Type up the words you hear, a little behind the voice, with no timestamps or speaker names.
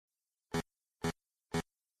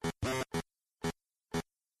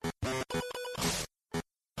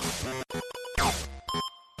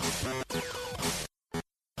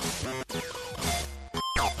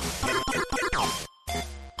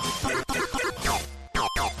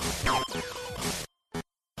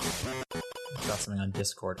something on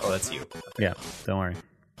Discord. Oh, that's you. Yeah, don't worry.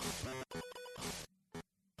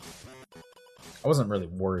 I wasn't really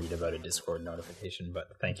worried about a Discord notification, but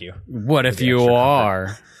thank you. What if you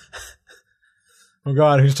are? Oh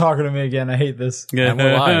God, who's talking to me again? I hate this. And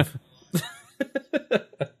we're live.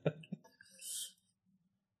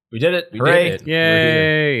 We did it. We Hooray. did it.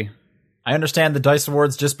 Yay! I understand the Dice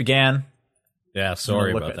Awards just began. Yeah,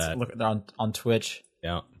 sorry about that. Look on Twitch.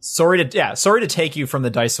 Yeah. Sorry to take you from the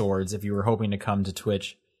Dice Awards if you were hoping to come to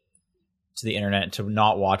Twitch, to the internet, to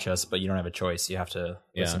not watch us, but you don't have a choice. You have to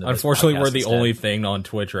listen to this Unfortunately, podcast we're the instead. only thing on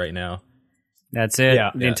Twitch right now. That's it.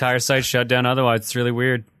 Yeah. The entire site shut down. Otherwise, it's really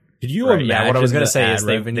weird. Did you Right, imagine? yeah, what I was going to say is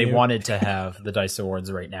they revenue? wanted to have the Dice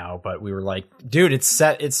Awards right now, but we were like, dude, it's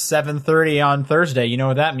 7:30 on Thursday. You know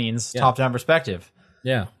what that means? Yeah. Top-down perspective.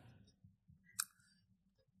 Yeah.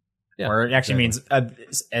 Yeah, Or it actually means at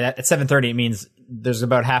 7:30 it means there's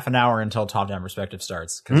about half an hour until top-down perspective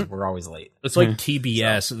starts because we're always late. It's like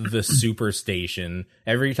TBS, the superstation.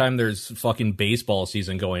 Every time there's fucking baseball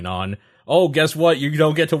season going on, oh, guess what? You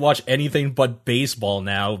don't get to watch anything but baseball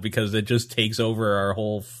now because it just takes over our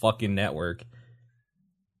whole fucking network.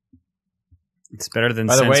 It's better than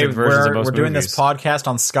By the way, censored versions of we're most doing movies. this podcast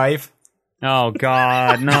on Skype. Oh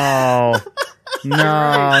God, no, no,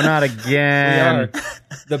 not again.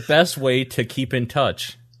 The best way to keep in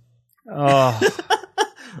touch. Oh,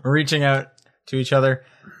 We're reaching out to each other.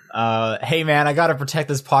 Hey man, I gotta protect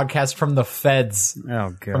this podcast from the feds, oh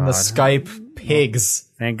God. from the Skype pigs.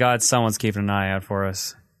 Thank God someone's keeping an eye out for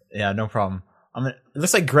us. Yeah, no problem. It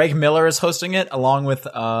looks like Greg Miller is hosting it, along with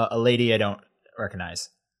a lady I don't recognize.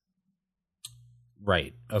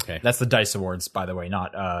 Right. Okay. That's the Dice Awards, by the way,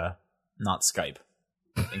 not Skype,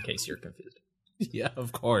 in case you're confused. Yeah,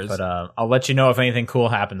 of course. But I'll let you know if anything cool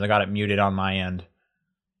happens. I got it muted on my end.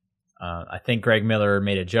 I think Greg Miller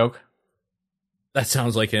made a joke. That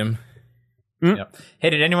sounds like him. Yep. Hey,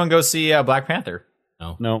 did anyone go see Black Panther?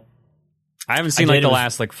 No, I haven't seen I like did. the It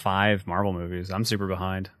was- last 5 Marvel movies. I'm super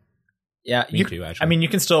behind. Yeah, Me too, actually. I mean, you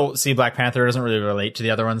can still see Black Panther. It doesn't really relate to the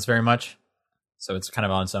other ones very much, so it's kind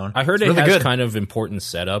of on its own. I heard It's it really has good. kind of important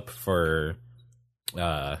setup for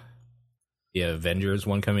the Avengers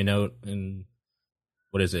one coming out in,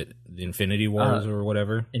 what is it, the Infinity Wars or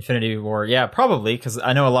whatever? Infinity War. Yeah, probably, because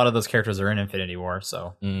I know a lot of those characters are in Infinity War,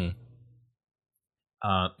 so... Mm.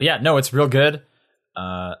 But yeah, no, it's real good.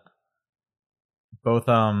 Both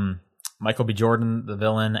Michael B. Jordan, the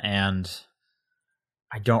villain, and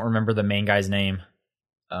I don't remember the main guy's name,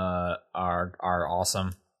 are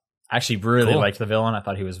awesome. I actually really Cool. liked the villain. I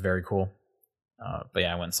thought he was very cool. But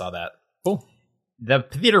yeah, I went and saw that. Cool. The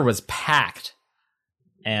theater was packed,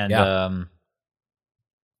 and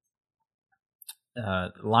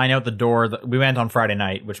line out the door. We went on Friday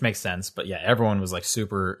night, which makes sense. But yeah, everyone was like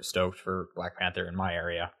super stoked for Black Panther in my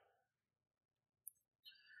area.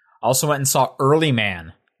 Also went and saw Early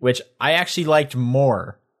Man, which I actually liked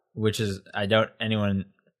more. Which is I don't even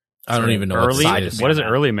know Early? what this is. What is it?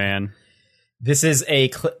 Early Man? This is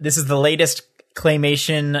the latest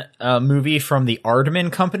claymation movie from the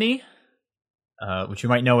Aardman Company, which you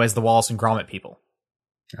might know as the Wallace and Gromit people.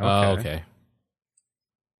 Oh, okay.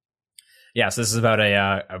 Yeah, so this is about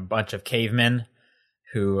a bunch of cavemen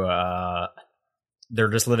who they're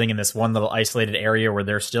just living in this one little isolated area where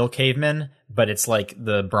they're still cavemen, but it's like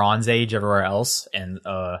the Bronze Age everywhere else, and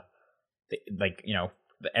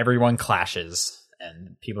everyone clashes,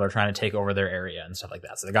 and people are trying to take over their area and stuff like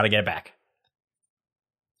that. So they got to get it back.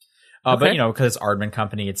 But because it's Aardman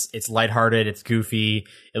Company, it's lighthearted, it's goofy,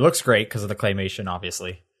 it looks great because of the claymation,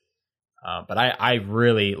 obviously. But I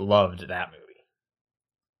really loved that movie.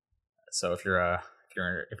 So if you're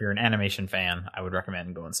an animation fan, I would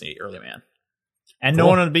recommend going and see Early Man. And no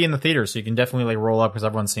one would be in the theater, so you can definitely roll up because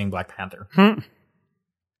everyone's seeing Black Panther.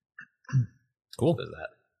 Cool. There's that.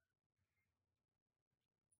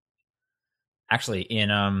 Actually, in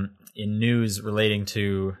news relating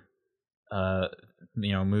to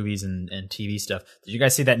movies and TV stuff, did you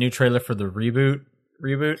guys see that new trailer for the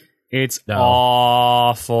reboot? It's No.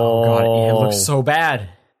 awful. Oh god, it looks so bad.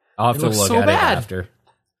 I'll have It to looks look so at bad. it after.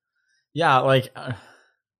 Yeah,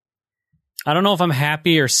 I don't know if I'm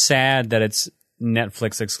happy or sad that it's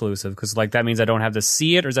Netflix exclusive, because that means I don't have to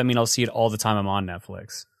see it, or does that mean I'll see it all the time I'm on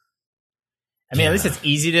Netflix? I mean, at least it's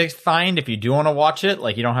easy to find if you do want to watch it.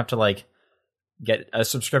 You don't have to get a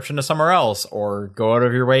subscription to somewhere else or go out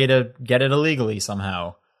of your way to get it illegally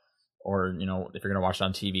somehow. Or, if you're going to watch it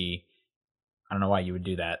on TV, I don't know why you would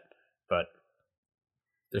do that, but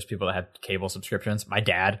there's people that have cable subscriptions. My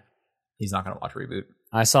dad, he's not going to watch Reboot.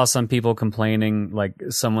 I saw some people complaining, I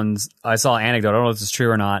saw an anecdote, I don't know if this is true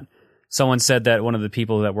or not. someone said that one of the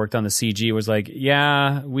people that worked on the CG was like,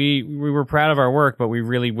 yeah, we were proud of our work, but we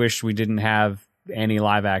really wish we didn't have any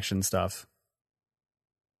live action stuff.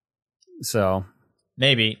 So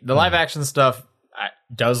maybe the live action stuff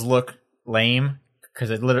does look lame because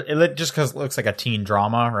it looks like a teen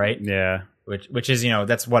drama, right? yeah. Which is,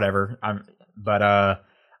 that's whatever.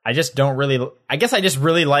 I just don't really. I guess I just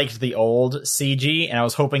really liked the old CG, and I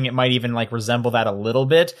was hoping it might even like resemble that a little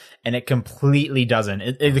bit, and it completely doesn't.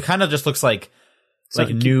 It kind of just looks like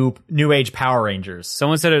new age Power Rangers.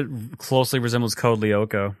 Someone said it closely resembles Code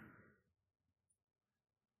Lyoko.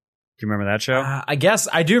 Do you remember that show? I guess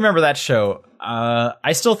I do remember that show.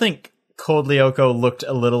 I still think Code Lyoko looked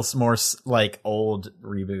a little more like old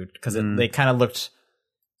reboot because they kind of looked.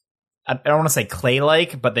 I don't want to say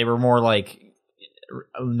clay-like, but they were more like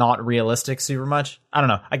not realistic super much. I don't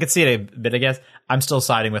know. I could see it a bit, I guess. I'm still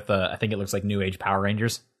siding with I think it looks like new age Power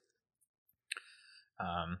Rangers.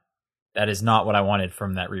 That is not what I wanted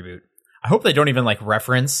from that reboot. I hope they don't even like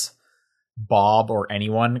reference Bob or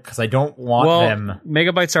anyone because I don't want them.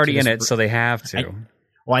 Megabyte's already in it, so they have to.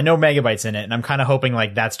 I know Megabyte's in it, and I'm kind of hoping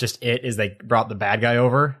like that's just it. Is they brought the bad guy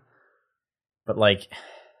over, but like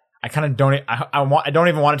I kind of don't. I don't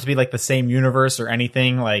even want it to be like the same universe or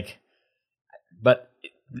anything. Like, but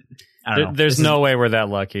I don't know. There's no way we're that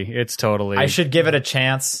lucky. It's totally. I should give it a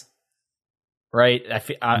chance. Right,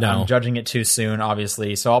 I'm judging it too soon,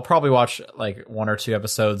 obviously. So I'll probably watch like 1 or 2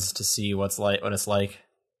 episodes to see what it's like.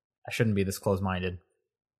 I shouldn't be this close-minded.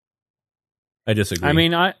 I disagree. I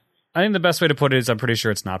mean, I think the best way to put it is I'm pretty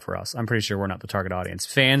sure it's not for us. I'm pretty sure we're not the target audience.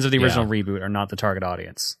 Fans of the original reboot are not the target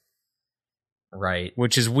audience. Right.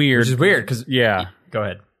 Which is weird. Which is weird because go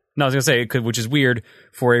ahead. No, I was gonna say which is weird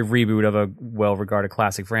for a reboot of a well-regarded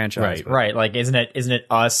classic franchise. Right. Like, isn't it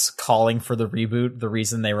us calling for the reboot? The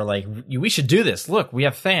reason they were like, we should do this. Look, we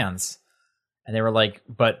have fans, and they were like,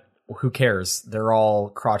 but who cares? They're all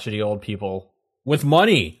crotchety old people with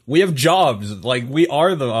money. We have jobs. Like, we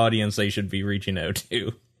are the audience they should be reaching out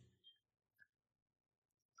to.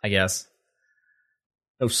 I guess.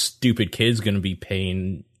 Those stupid kids going to be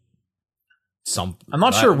paying. I'm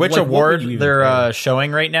not sure which award they're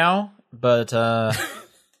showing right now, but I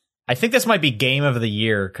think this might be Game of the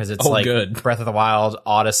Year because it's good. Breath of the Wild,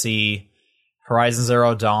 Odyssey, Horizon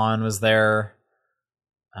Zero Dawn was there.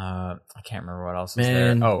 I can't remember what else was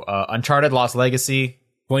there. Uncharted Lost Legacy.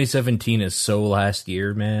 2017 is so last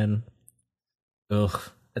year, man. Ugh.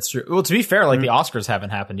 That's true. Well, to be fair, like the Oscars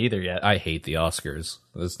haven't happened either yet. I hate the Oscars.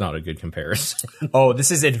 That's not a good comparison.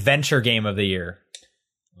 This is Adventure Game of the Year.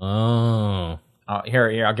 Oh,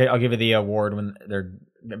 here! I'll give you the award when they're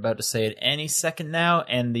about to say it any second now.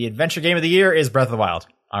 And the Adventure Game of the Year is Breath of the Wild.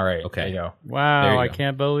 All right, okay, there you go. Wow, I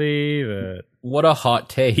can't believe it! What a hot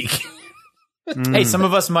take! Hey, some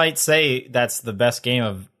of us might say that's the best game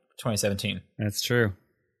of 2017. That's true.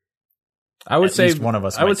 I would say one of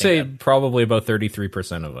us. I would say probably about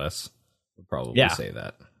 33% of us would probably say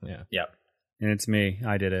that. Yeah. Yep. And it's me.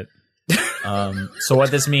 I did it. So what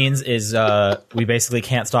this means is we basically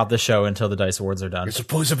can't stop the show until the Dice Awards are done. You're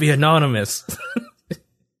supposed to be anonymous.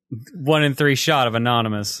 1 in 3 shot of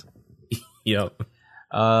anonymous. Yep.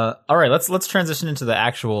 All right, let's transition into the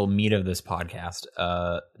actual meat of this podcast.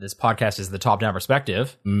 This podcast is the top-down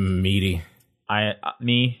perspective. Meaty.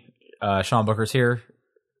 Sean Booker's here,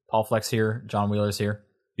 Paul Flex here, John Wheeler's here.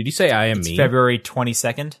 Did you say I am me? February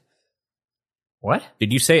 22nd. What?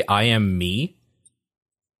 Did you say I am me?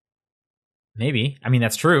 Maybe. I mean,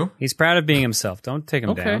 that's true. He's proud of being himself. Don't take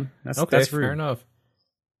him down. That's rude. Fair enough.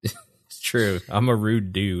 It's true. I'm a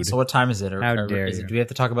rude dude. So what time is it? How dare you? Do we have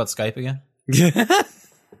to talk about Skype again?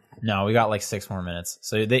 No, we got like 6 more minutes.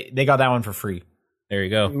 So they got that one for free. There you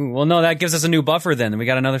go. Well, no, that gives us a new buffer then. We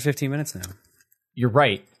got another 15 minutes now. You're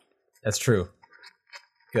right. That's true.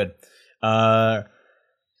 Good. Oh,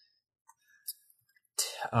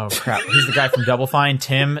 crap. He's the guy from Double Fine.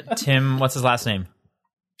 Tim, what's his last name?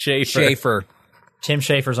 Schaefer. Tim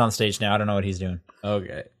Schaefer's on stage now. I don't know what he's doing.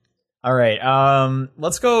 Okay. All right.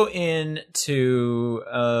 Let's go into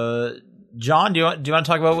John. Do you want to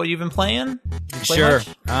talk about what you've been playing? Sure.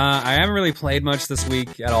 I haven't really played much this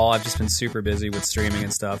week at all. I've just been super busy with streaming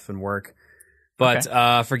and stuff and work.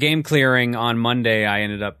 But for game clearing on Monday, I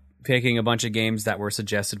ended up picking a bunch of games that were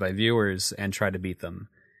suggested by viewers and tried to beat them.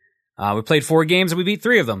 We played 4 games and we beat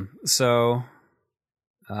 3 of them. So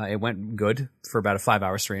it went good for about a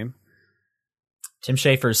 5-hour stream. Tim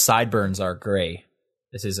Schafer's sideburns are gray.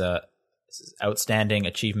 This is outstanding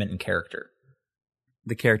achievement in character.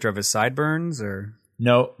 The character of his sideburns, or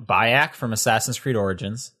no, Bayek from Assassin's Creed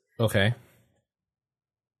Origins. Okay.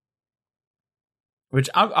 Which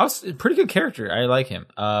I was a pretty good character. I like him.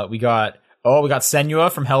 We got Oh, we got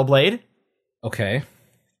Senua from Hellblade. Okay.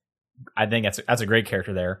 I think that's a great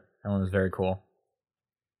character there. That one was very cool.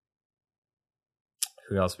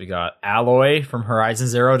 Who else we got? Aloy from Horizon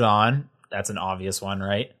Zero Dawn. That's an obvious one,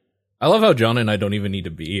 right? I love how John and I don't even need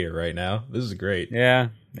to be here right now. This is great. Yeah,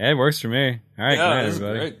 it works for me. All right, good night, this is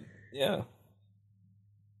everybody. great. Yeah.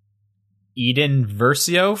 Eden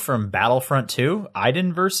Versio from Battlefront 2.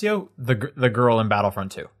 Iden Versio, the girl in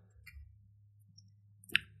Battlefront 2.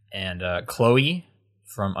 And Chloe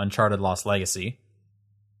from Uncharted Lost Legacy.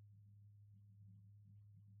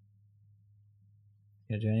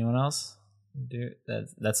 Gonna do anyone else?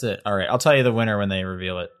 That's it. All right, I'll tell you the winner when they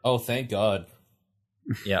reveal it. Oh, thank God.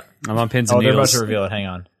 Yeah. I'm on pins and Oh, they're about needles. to reveal it. Hang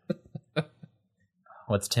on.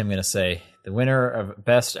 What's Tim gonna say? The winner of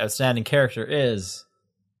Best Outstanding Character is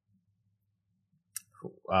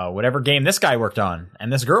whatever game this guy worked on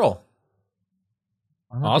and this girl.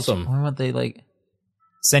 Awesome. Why would they like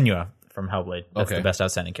Senua from Hellblade? That's Okay. the Best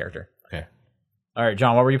Outstanding Character. Okay. All right,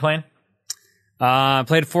 John, what were you playing?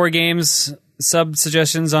 Played 4 games. Sub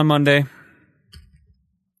suggestions on Monday.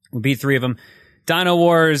 We beat 3 of them. Dino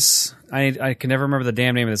Wars. I can never remember the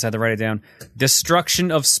damn name of this. I had to write it down.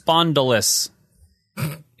 Destruction of Spondylus.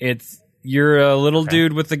 You're a little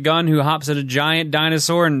dude with a gun who hops at a giant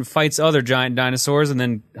dinosaur and fights other giant dinosaurs, and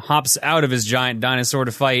then hops out of his giant dinosaur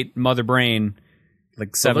to fight Mother Brain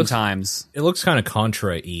like 7 times. It looks kind of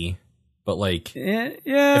Contra-y, but like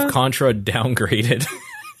Yeah. if Contra downgraded.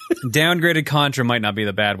 Downgraded Contra might not be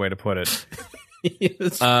the bad way to put it.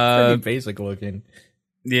 It's pretty basic looking.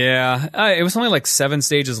 Yeah, it was only like 7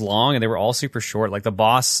 stages long, and they were all super short. Like the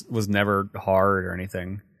boss was never hard or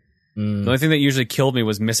anything. The only thing that usually killed me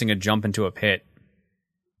was missing a jump into a pit.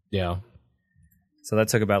 Yeah. So that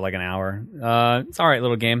took about like an hour. It's all right,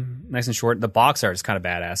 little game, nice and short. The box art is kind of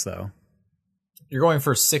badass though. You're going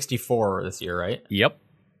for 64 this year, right? Yep.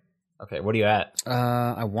 Okay, what are you at?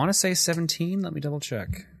 I want to say 17. Let me double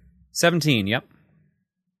check. 17. Yep.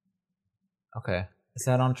 Okay. Is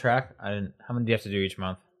that on track? How many do you have to do each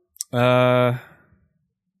month?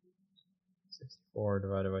 64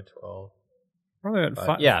 divided by 12. Probably about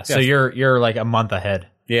 5. Yeah, so you're like a month ahead.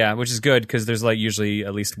 Yeah, which is good because there's like usually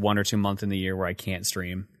at least 1 or 2 months in the year where I can't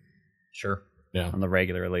stream. Sure. Yeah. On the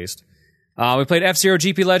regular at least. We played F-Zero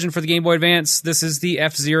GP Legend for the Game Boy Advance. This is the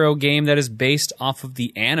F-Zero game that is based off of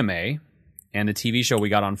the anime and the TV show we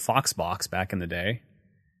got on Foxbox back in the day.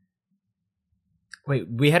 Wait,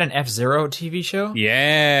 we had an F-Zero TV show?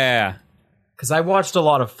 Yeah. Because I watched a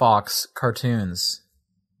lot of Fox cartoons.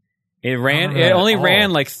 It only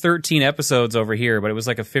ran like 13 episodes over here, but it was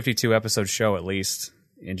like a 52 episode show at least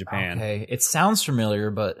in Japan. Okay, it sounds familiar,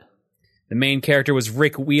 but The main character was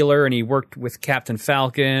Rick Wheeler, and he worked with Captain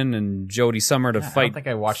Falcon and Jodie Summer to I don't think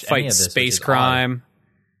I watched any of this, which space is crime.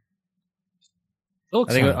 It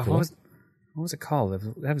looks I think kinda cool. what was it called?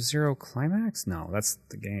 F-Zero Climax? No, that's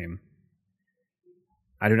the game.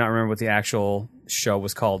 I do not remember what the actual show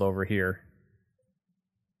was called over here.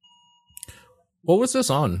 What was this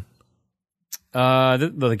on?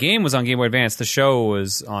 The game was on Game Boy Advance. The show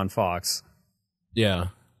was on Fox. Yeah.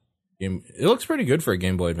 It looks pretty good for a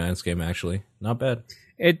Game Boy Advance game, actually. Not bad.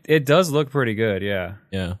 It does look pretty good, yeah.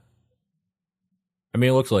 Yeah. I mean,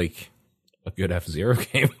 it looks like a good F-Zero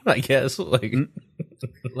game, I guess. Like,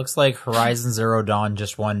 it looks like Horizon Zero Dawn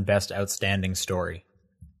just won Best Outstanding Story.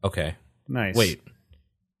 okay. Nice. Wait.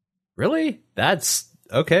 Really? That's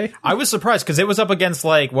okay. I was surprised because it was up against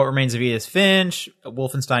like What Remains of Edith Finch,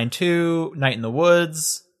 Wolfenstein 2, Night in the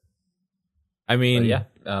Woods. I mean,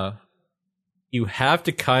 Yeah. You have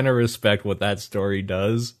to kind of respect what that story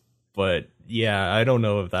does, but yeah, I don't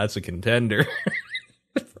know if that's a contender.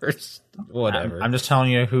 First, whatever. I'm just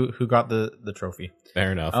telling you who got the trophy.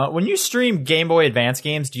 Fair enough. When you stream Game Boy Advance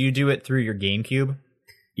games, do you do it through your GameCube?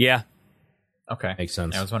 Yeah. Okay. Makes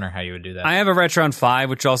sense. I was wondering how you would do that. I have a Retron 5,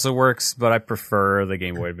 which also works, but I prefer the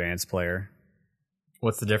Game Boy Advance player.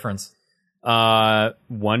 What's the difference?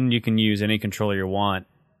 One, you can use any controller you want.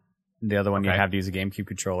 The other one, you Okay. have to use a GameCube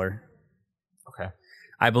controller. Okay.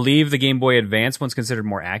 I believe the Game Boy Advance one's considered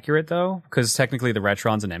more accurate, though, because technically the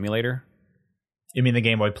Retron's an emulator. You mean the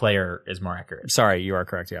Game Boy Player is more accurate? Sorry, you are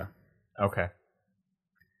correct, yeah. Okay.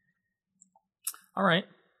 All right.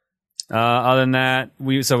 Other than that,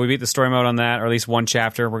 we beat the story mode on that, or at least one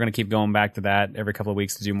chapter. We're going to keep going back to that every couple of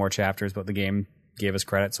weeks to do more chapters, but the game gave us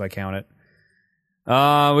credit, so I count it.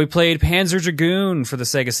 We played Panzer Dragoon for the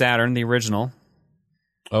Sega Saturn, the original.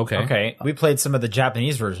 Okay. We played some of the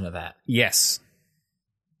Japanese version of that, Yes.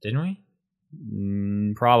 didn't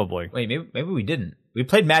we? Probably. Wait, maybe we didn't. We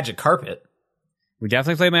played Magic Carpet. We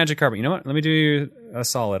definitely played Magic Carpet. You know what? Let me do you a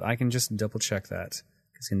solid. I can just double check that.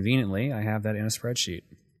 Because conveniently, I have that in a spreadsheet.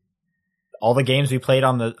 all the games we played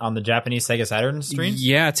on the Japanese Sega Saturn stream?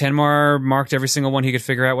 Yeah, Tenmar marked every single one he could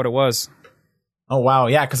figure out what it was. Oh, wow.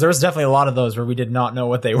 Yeah, because there was definitely a lot of those where we did not know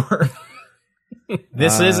what they were.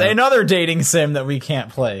 This is another dating sim that we can't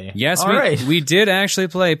play. Yes, all right. we did actually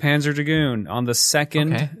play Panzer Dragoon on the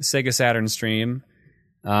second Sega Saturn stream.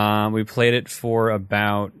 We played it for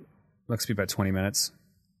about 20 minutes.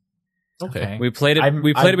 Okay. We played it.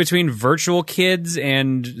 We played it between virtual kids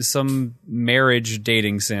and some marriage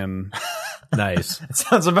dating sim. Nice. That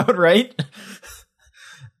sounds about right.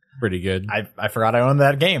 Pretty good. I forgot I owned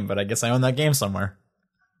that game, but I guess I own that game somewhere.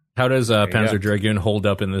 How does Panzer go. Dragoon hold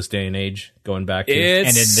up in this day and age? Going back to And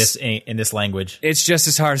in this language, It's just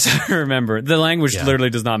as hard as I remember. The language literally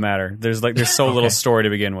does not matter. There's so little story to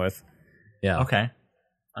begin with. yeah. okay,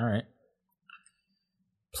 all right.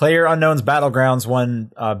 Player Unknown's Battlegrounds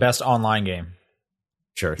won best online game.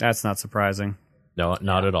 Sure. That's not surprising. No,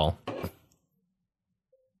 not at all.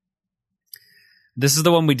 This is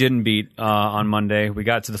the one we didn't beat on Monday. We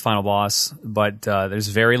got to the final boss, but there's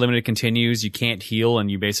very limited continues. You can't heal,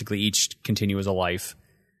 and you basically each continue as a life.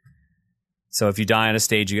 So if you die on a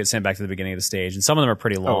stage, you get sent back to the beginning of the stage, and some of them are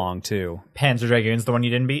pretty long too. Panzer Dragoon's the one you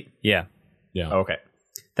didn't beat? Yeah, Yeah. Okay.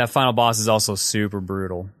 that final boss is also super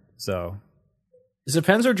brutal. So Is it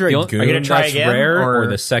Panzer Dragoon Are you gonna try that's again, rare, or- or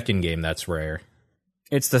the second game that's rare?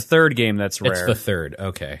 it's the third game that's rare. It's the third.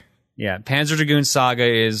 Okay. Yeah, Panzer Dragoon Saga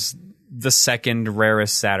is the second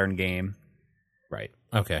rarest Saturn game. Right.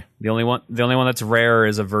 Okay. The only one that's rare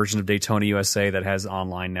is a version of Daytona USA that has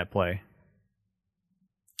online net play.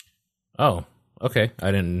 Oh, okay.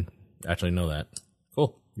 I didn't actually know that.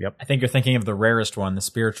 Cool. Yep. I think you're thinking of the rarest one, the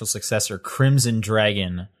spiritual successor, Crimson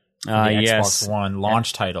Dragon, for the Yes. Xbox One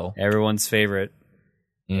launch title. Everyone's favorite.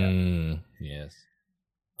 Yes.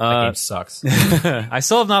 That game sucks. I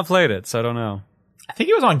still have not played it, so I don't know. I think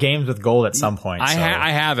it was on Games with Gold at some point. I so-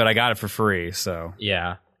 have it. I got it for free, so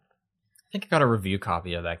Yeah. I think I got a review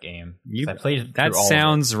copy of that game. I played it that through all of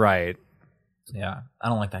sounds right. it. Yeah. I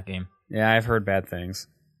don't like that game. Yeah, I've heard bad things.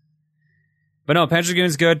 But no, Panzer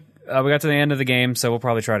Dragoon's good. We got to the end of the game, so we'll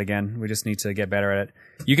probably try it again. We just need to get better at it.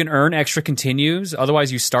 You can earn extra continues.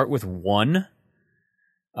 Otherwise, you start with one.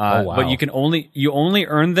 Wow. But you only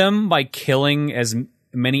earn them by killing as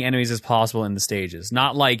many enemies as possible in the stages.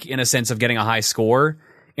 Not like in a sense of getting a high score.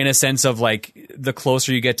 In a sense of like the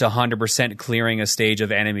closer you get to 100% clearing a stage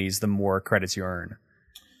of enemies, the more credits you earn.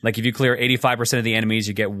 Like if you clear 85% of the enemies,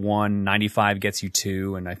 you get 1, 95 gets you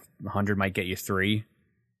 2, and 100 might get you 3.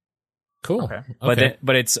 Cool. Okay.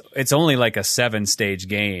 But it's only like a 7-stage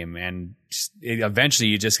game, and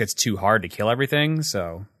eventually it just gets too hard to kill everything.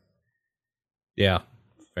 So Yeah.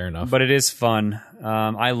 Fair enough. but it is fun.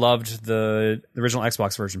 I loved the original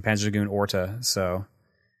Xbox version, Panzer Dragoon Orta. So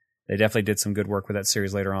they definitely did some good work with that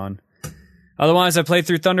series later on. Otherwise, I played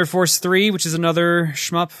through Thunder Force 3, which is another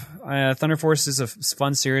shmup. Thunder Force is a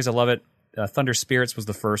fun series. I love it. Thunder Spirits was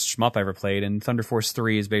the first shmup I ever played, and Thunder Force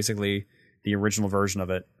 3 is basically the original version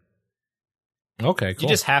of it. Okay, cool. You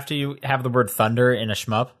just have to have the word thunder in a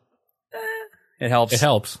shmup? It helps. It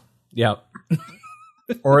helps. Yeah.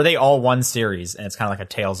 Or are they all one series and it's kind of like a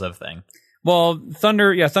Tales of thing? Well,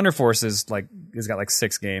 Thunder Force is has got like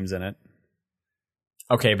 6 games in it.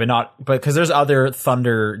 Okay, but because there's other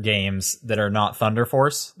Thunder games that are not Thunder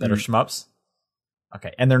Force that are shmups.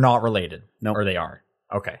 Okay, and they're not related. Nope. Or they are.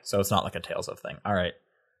 Okay, so it's not like a Tales of thing. All right.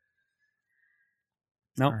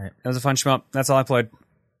 Nope. All right. It was a fun shmup. That's all I played.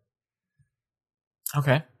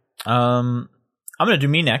 Okay. I'm gonna do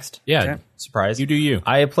me next. Yeah. Okay. Surprise. You do you.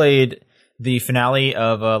 I played the finale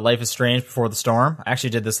of Life is Strange Before the Storm. I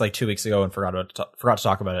actually did this like 2 weeks ago and forgot to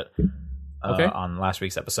talk about it on last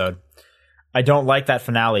week's episode. I don't like that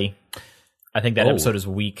finale. I think that episode is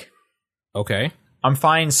weak. Okay. I'm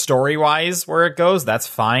fine story-wise where it goes. That's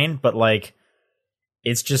fine, but like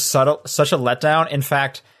it's just such a letdown. In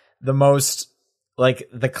fact, the most like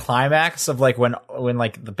the climax of like when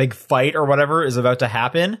like the big fight or whatever is about to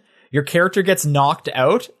happen, your character gets knocked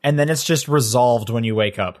out and then it's just resolved when you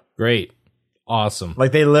wake up. Great. Awesome.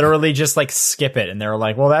 Like they literally just like skip it and they're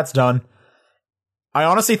like, well, that's done. I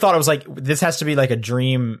honestly thought it was like, this has to be like a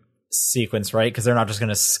dream sequence, right? Because they're not just going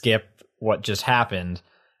to skip what just happened.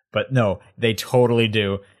 But no, they totally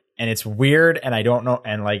do. And it's weird and I don't know.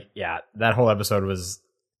 And like, yeah, that whole episode was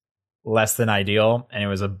less than ideal. And it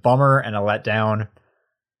was a bummer and a letdown.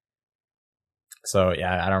 So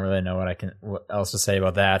yeah, I don't really know what else to say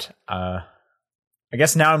about that. I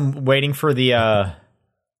guess now I'm waiting for the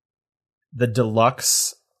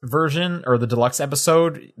deluxe version or the deluxe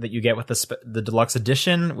episode that you get with the deluxe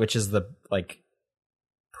edition, which is the like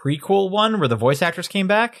prequel one where the voice actors came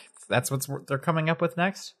back. That's what they're coming up with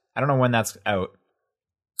next. I don't know when that's out.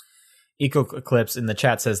 Eclipse in the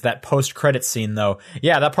chat says that post-credit scene, though.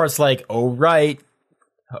 Yeah, that part's like, oh, right.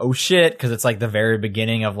 Oh, shit. Because it's like the very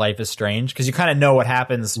beginning of Life is Strange. Because you kind of know what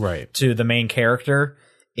happens to the main character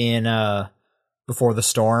in Before the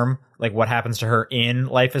Storm. Like what happens to her in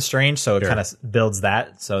Life is Strange. So it kind of builds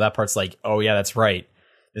that. So that part's like, oh, yeah, that's right.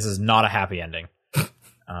 This is not a happy ending.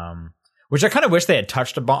 Which I kind of wish they had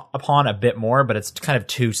touched upon a bit more. But it's kind of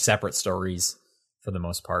two separate stories for the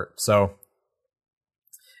most part. So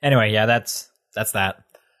anyway, yeah, that's that.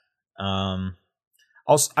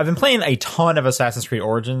 Also, I've been playing a ton of Assassin's Creed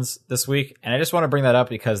Origins this week, and I just want to bring that up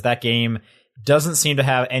because that game doesn't seem to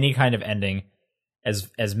have any kind of ending.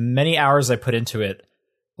 As many hours as I put into it,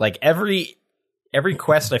 like every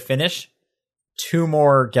quest I finish, 2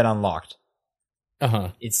 more get unlocked.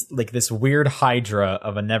 It's like this weird hydra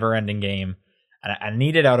of a never-ending game, and I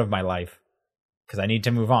need it out of my life because I need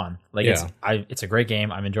to move on. Like it's a great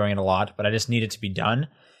game, I'm enjoying it a lot, but I just need it to be done.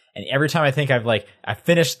 And every time I think I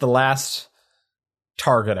finished the last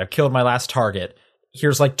target, I've killed my last target,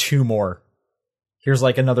 here's like 2 more. Here's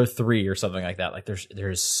like another 3 or something like that. Like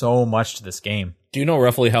there's so much to this game. Do you know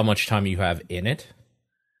roughly how much time you have in it?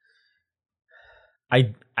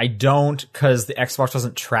 I don't, because the Xbox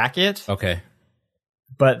doesn't track it. Okay.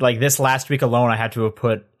 But like this last week alone, I had to have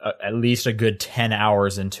put at least a good 10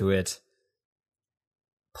 hours into it.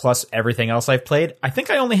 Plus everything else I've played. I think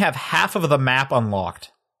I only have half of the map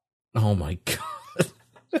unlocked. Oh my god.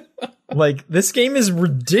 Like, this game is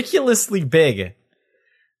ridiculously big.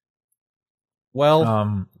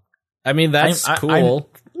 Well, I mean, that's cool.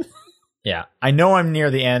 Yeah, I know I'm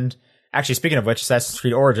near the end. Actually, speaking of which, Assassin's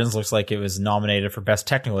Creed Origins looks like it was nominated for Best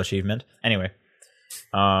Technical Achievement. Anyway,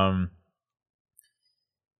 that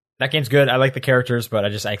game's good. I like the characters, but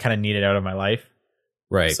I kind of need it out of my life.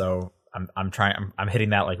 Right. So I'm hitting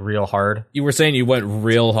that like real hard. You were saying you went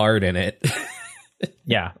real hard in it.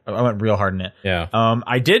 Yeah, I went real hard in it. Yeah.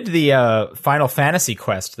 I did the Final Fantasy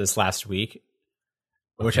quest this last week,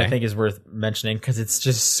 which I think is worth mentioning because it's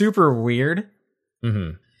just super weird.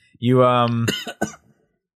 Mm-hmm.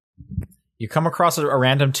 You come across a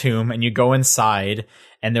random tomb and you go inside,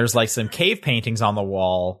 and there's like some cave paintings on the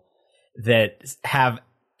wall that have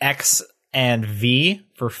X and V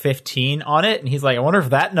for 15 on it, and he's like, I wonder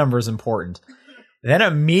if that number is important. Then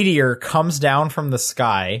a meteor comes down from the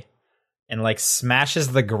sky and like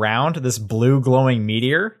smashes the ground, this blue glowing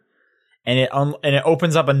meteor, and it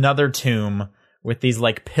opens up another tomb with these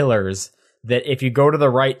like pillars that if you go to the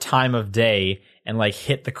right time of day and like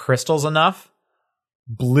hit the crystals enough,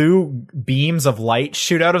 blue beams of light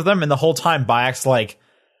shoot out of them, and the whole time Bayek's like,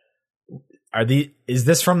 is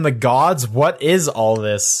this from the gods? What is all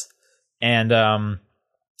this? And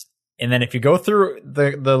then if you go through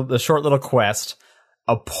the short little quest,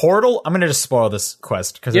 a portal. I'm going to just spoil this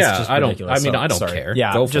quest because it's just ridiculous. I don't care.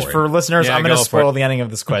 Yeah, go just for for listeners, Yeah, I'm going to go for spoil it. the ending of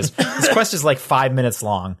this quest. This quest is like 5 minutes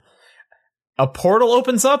long. A portal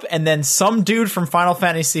opens up, and then some dude from Final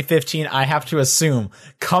Fantasy 15, I have to assume,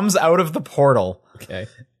 comes out of the portal. Okay.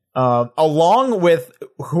 Along with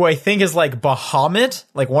who I think is like Bahamut,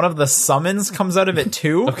 like one of the summons comes out of it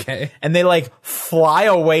too. Okay. And they like fly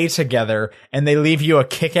away together, and they leave you a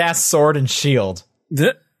kick-ass sword and shield.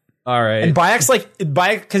 All right. And Bayek's like,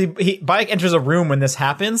 because Bayek enters a room when this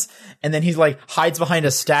happens, and then he's like hides behind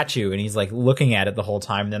a statue, and he's like looking at it the whole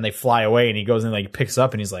time. And then they fly away, and he goes and like picks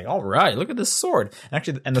up, and he's like, "All right, look at this sword." And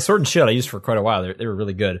actually, and the sword and shield I used for quite a while. They were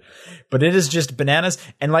really good, but it is just bananas.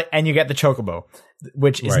 And you get the chocobo,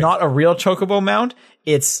 which is not a real chocobo mount.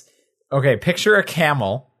 It's okay. Picture a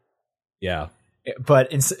camel. Yeah.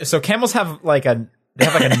 But so camels have like a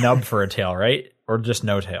nub for a tail, right? Or just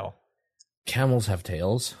no tail. Camels have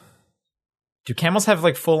tails. Do camels have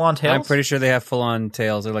like full on tails? I'm pretty sure they have full on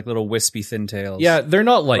tails. They're like little wispy thin tails. Yeah, they're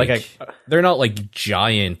not they're not like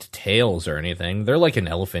giant tails or anything. They're like an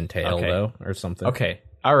elephant tail though, or something. Okay.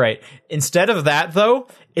 All right. Instead of that though,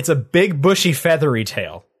 it's a big bushy feathery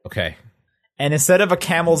tail. Okay. And instead of a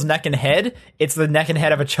camel's neck and head, it's the neck and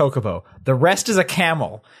head of a chocobo. The rest is a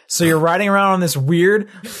camel. So you're riding around on this weird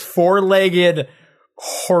 4-legged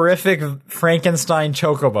horrific Frankenstein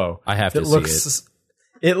chocobo. I have to see it.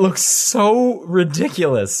 It looks so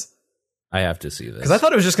ridiculous. I have to see this. Because I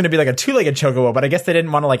thought it was just going to be like a 2-legged chocobo, but I guess they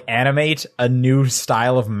didn't want to like animate a new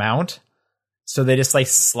style of mount. So they just like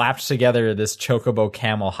slapped together this chocobo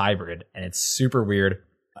camel hybrid, and it's super weird.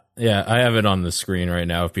 Yeah, I have it on the screen right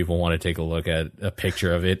now if people want to take a look at a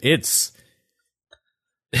picture of it. It's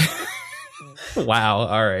wow,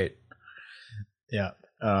 all right. Yeah.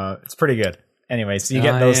 It's pretty good. Anyway, so you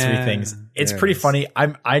get those 3 things. It's pretty funny.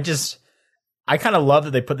 I kind of love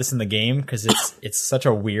that they put this in the game because it's such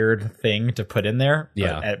a weird thing to put in there.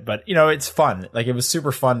 Yeah. But you know, it's fun. Like, it was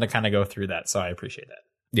super fun to kind of go through that. So I appreciate that.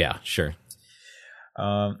 Yeah, sure.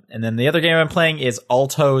 And then the other game I'm playing is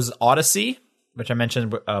Alto's Odyssey, which I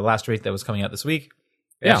mentioned last week that was coming out this week.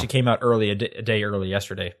 It actually came out early, a day early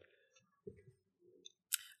yesterday.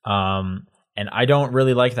 And I don't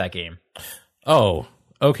really like that game. Oh,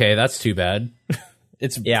 okay, that's too bad.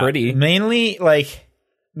 It's pretty. Mainly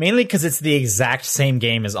because it's the exact same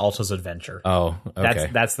game as Alto's Adventure. Oh, okay.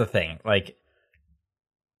 That's the thing. Like,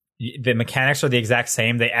 the mechanics are the exact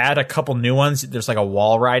same. They add a couple new ones. There's like a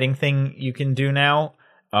wall riding thing you can do now.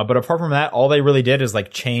 But apart from that, all they really did is like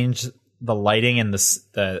change the lighting and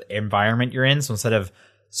the environment you're in. So instead of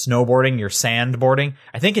snowboarding, you're sandboarding.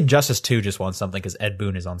 I think Injustice 2 just won something because Ed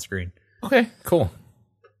Boon is on screen. Okay, cool.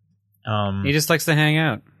 He just likes to hang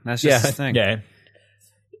out. That's just his thing. Yeah.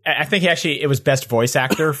 I think it was best voice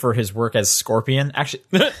actor for his work as Scorpion. Actually,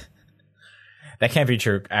 that can't be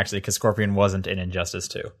true, actually, because Scorpion wasn't in Injustice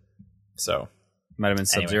 2. So, Might have been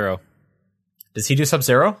Sub-Zero. Anyway. Does he do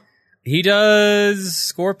Sub-Zero? He does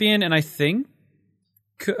Scorpion, and I think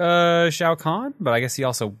Shao Kahn, but I guess he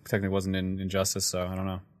also technically wasn't in Injustice, so I don't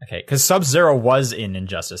know. Okay, because Sub-Zero was in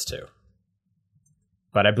Injustice 2.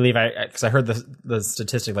 But I believe because I heard the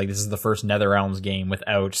statistic, like, this is the first NetherRealms game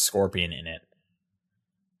without Scorpion in it.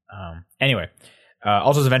 Anyway,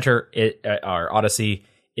 Alto's Adventure or Odyssey,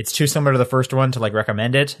 it's too similar to the first one to like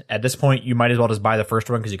recommend it. At this point, you might as well just buy the first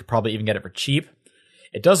one because you could probably even get it for cheap.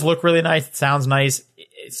 It does look really nice. It sounds nice.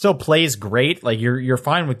 It still plays great. Like, you're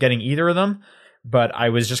fine with getting either of them. But I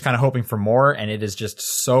was just kind of hoping for more, and it is just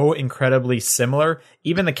so incredibly similar.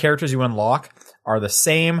 Even the characters you unlock are the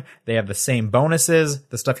same. They have the same bonuses.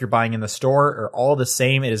 The stuff you're buying in the store are all the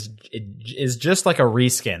same. It is just like a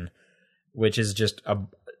reskin, which is just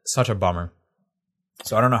such a bummer.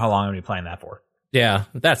 So I don't know how long I'm going to be playing that for. Yeah,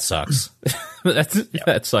 that sucks.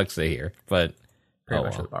 That sucks to hear, but Pretty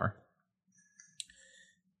much a bummer.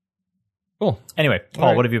 Cool. Anyway,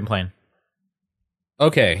 Paul, what have you been playing?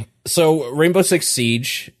 Okay, so Rainbow Six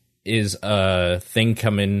Siege is a thing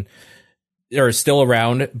coming, or still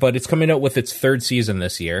around, but it's coming out with its third season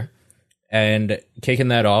this year. And kicking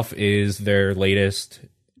that off is their latest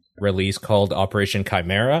release called Operation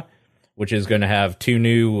Chimera, which is going to have 2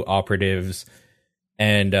 new operatives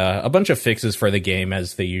and a bunch of fixes for the game,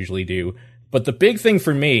 as they usually do. But the big thing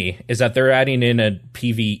for me is that they're adding in a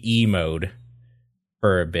PvE mode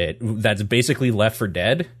for a bit that's basically Left 4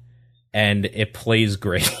 Dead, and it plays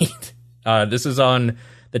great. This is on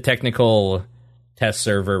the technical test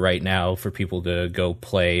server right now for people to go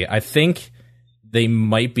play. I think they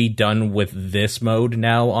might be done with this mode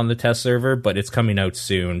now on the test server, but it's coming out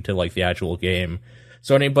soon to like the actual game.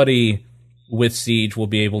 So anybody with Siege will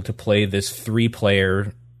be able to play this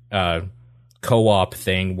 3-player co-op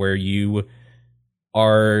thing where you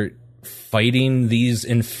are fighting these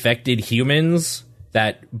infected humans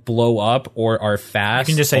that blow up or are fast.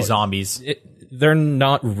 You can just say zombies. They're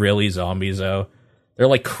not really zombies, though. They're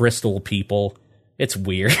like crystal people. It's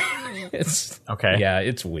weird. It's okay. Yeah,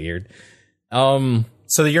 it's weird. So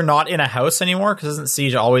you're not in a house anymore? Because isn't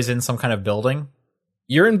Siege always in some kind of building?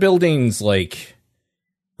 You're in buildings, like,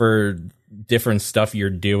 for different stuff you're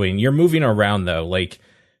doing. You're moving around, though. Like,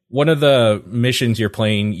 one of the missions you're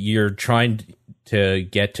playing, you're trying to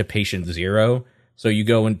get to Patient Zero. So you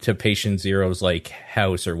go into Patient Zero's, like,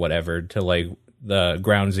 house or whatever to, like, the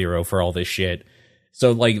ground zero for all this shit.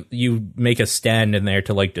 So, like, you make a stand in there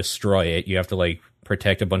to, like, destroy it. You have to, like,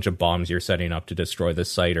 protect a bunch of bombs you're setting up to destroy the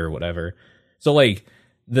site or whatever. So, like,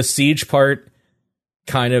 the Siege part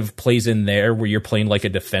kind of plays in there where you're playing, like, a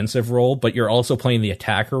defensive role, but you're also playing the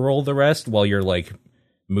attacker role the rest while you're, like,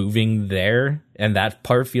 moving there. And that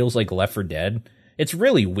part feels like Left 4 Dead. It's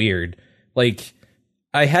really weird. Like,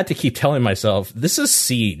 I had to keep telling myself, this is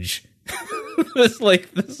Siege. This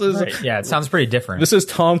is right. Yeah, it sounds pretty different. This is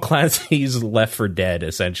Tom Clancy's Left 4 Dead,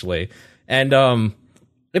 essentially. And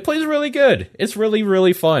it plays really good. It's really,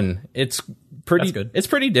 really fun. It's pretty good. It's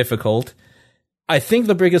pretty difficult. I think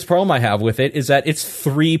the biggest problem I have with it is that it's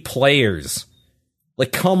 3 players.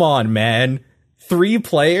 Like, come on, man. 3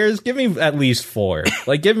 players? Give me at least 4.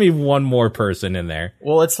 Like, give me one more person in there.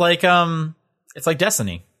 Well, it's like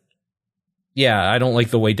Destiny. Yeah, I don't like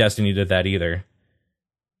the way Destiny did that either.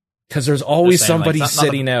 Because there's always somebody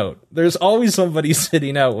sitting out. There's always somebody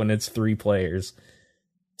sitting out when it's 3 players.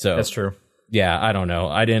 So that's true. Yeah, I don't know.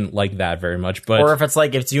 I didn't like that very much. But or if it's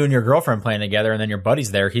like it's you and your girlfriend playing together, and then your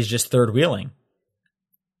buddy's there, he's just third wheeling.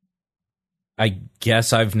 I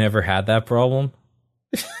guess I've never had that problem.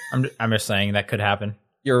 I'm just saying that could happen.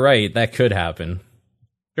 You're right. That could happen.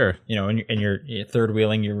 Sure. You know, and you're third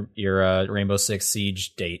wheeling your Rainbow Six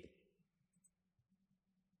Siege date.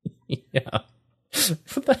 Yeah.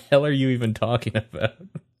 What the hell are you even talking about?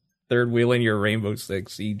 Third wheeling your Rainbow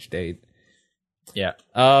Six Siege date. Yeah.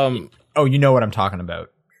 Oh, you know what I'm talking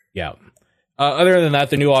about. Yeah. Other than that,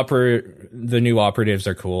 the new operatives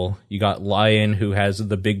are cool. You got Lion, who has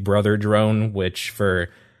the Big Brother drone, which for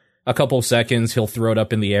a couple of seconds he'll throw it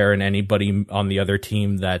up in the air, and anybody on the other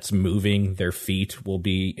team that's moving their feet will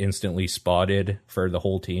be instantly spotted for the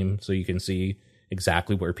whole team, so you can see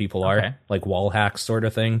exactly where people are, like wall hacks sort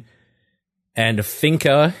of thing. And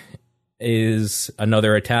Finka is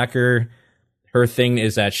another attacker. Her thing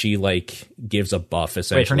is that she like gives a buff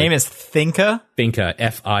essentially. Wait, her name is Finka? Finka,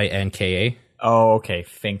 Finka. Oh, okay,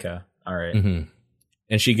 Finka. All right. Mm-hmm.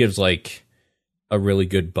 And she gives like a really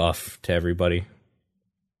good buff to everybody.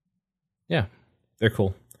 Yeah, they're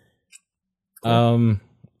cool. A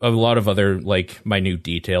lot of other like minute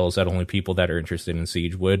details that only people that are interested in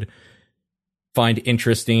Siege would find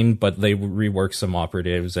interesting, but they reworked some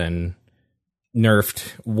operatives and nerfed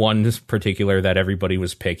one particular that everybody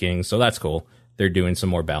was picking, so that's cool. They're doing some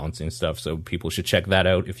more balancing stuff, so people should check that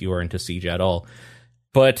out if you are into Siege at all.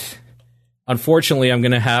 But unfortunately, I'm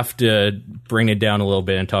going to have to bring it down a little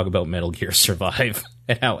bit and talk about Metal Gear Survive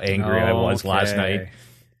and how angry I was last night.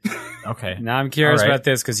 Okay. Now I'm curious about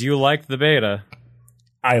this because you liked the beta.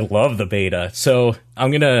 I love the beta. So I'm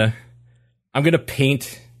gonna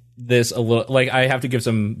paint this a little. Like, I have to give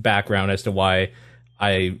some background as to why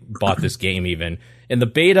I bought this game. Even in the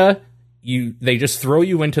beta, they just throw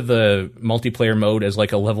you into the multiplayer mode as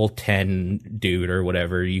like a level 10 dude or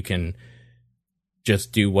whatever. You can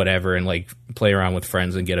just do whatever and like play around with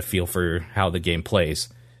friends and get a feel for how the game plays.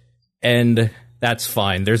 And that's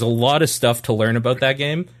fine. There's a lot of stuff to learn about that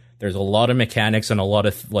game. There's a lot of mechanics and a lot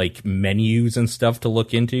of like menus and stuff to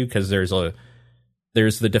look into, because there's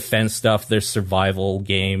the defense stuff, there's survival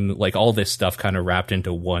game, like all this stuff kind of wrapped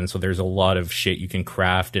into one. So there's a lot of shit you can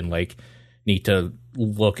craft and like need to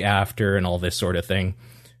look after and all this sort of thing.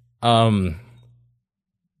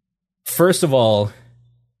 First of all,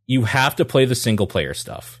 you have to play the single player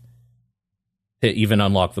stuff to even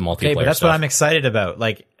unlock the multiplayer. Okay, but that's stuff. what I'm excited about.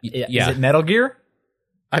 Like, is it Metal Gear?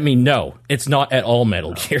 I mean, no, it's not at all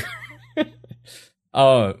Metal Gear.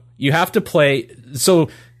 You have to play. So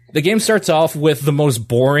the game starts off with the most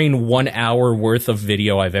boring 1 hour worth of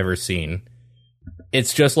video I've ever seen.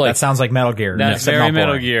 It's just like, that sounds like Metal Gear. That's very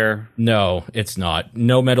Metal Gear. No, it's not.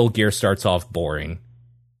 No Metal Gear starts off boring.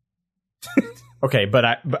 Okay,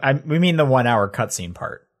 but we mean the 1 hour cutscene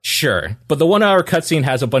part. Sure, but the 1 hour cutscene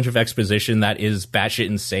has a bunch of exposition that is batshit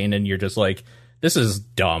insane, and you're just like, this is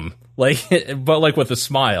dumb. Like, but like with a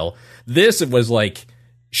smile. This was like,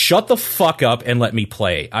 shut the fuck up and let me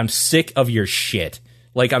play. I'm sick of your shit.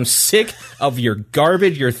 Like, I'm sick of your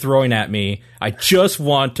garbage you're throwing at me. I just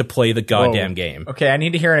want to play the goddamn game. Okay, I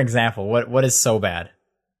need to hear an example. What is so bad?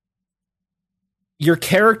 Your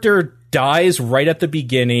character dies right at the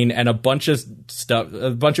beginning, and a bunch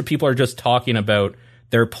of people are just talking about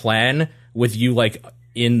their plan with you, like,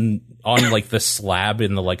 on like the slab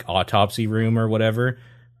in the like autopsy room or whatever.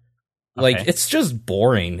 Like, it's just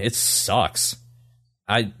boring. It sucks.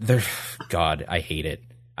 God, I hate it.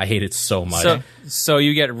 I hate it so much. So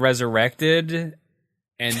you get resurrected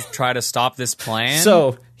and try to stop this plan?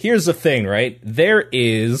 So here's the thing, right? There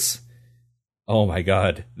is, oh my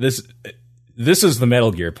God, this is the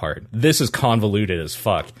Metal Gear part. This is convoluted as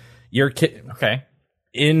fuck. Okay.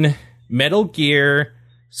 In Metal Gear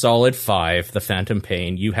Solid 5, The Phantom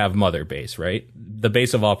Pain, you have Mother Base, right? The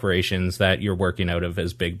base of operations that you're working out of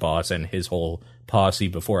as Big Boss and his whole posse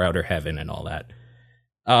before Outer Heaven and all that.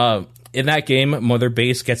 In that game, Mother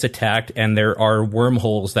Base gets attacked, and there are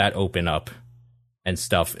wormholes that open up and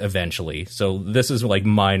stuff eventually. So this is like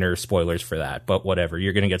minor spoilers for that, but whatever.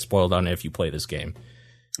 You're going to get spoiled on it if you play this game.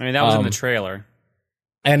 I mean, that was in the trailer.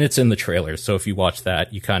 And it's in the trailer, so if you watch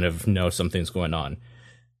that, you kind of know something's going on.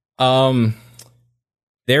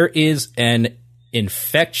 There is an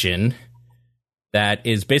infection that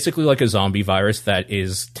is basically like a zombie virus that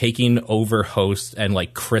is taking over hosts and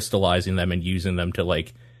like crystallizing them and using them to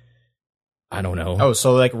like, I don't know. Oh,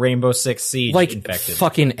 so like Rainbow Six Siege like infected.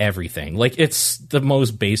 Fucking everything. Like, it's the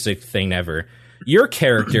most basic thing ever. Your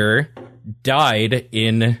character died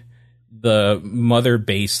in the Mother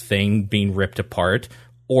Base thing being ripped apart,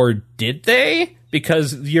 or did they?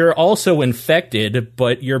 Because you're also infected,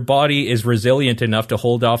 but your body is resilient enough to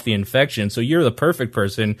hold off the infection, so you're the perfect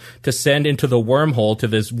person to send into the wormhole to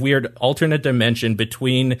this weird alternate dimension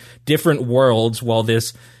between different worlds, while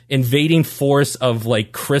this invading force of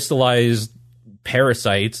like crystallized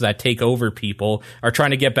parasites that take over people are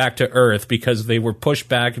trying to get back to Earth because they were pushed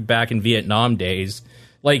back in Vietnam days.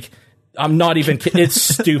 Like, I'm not even kidding. It's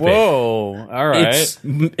stupid. Whoa. All right.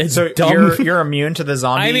 It's So dumb. you're immune to the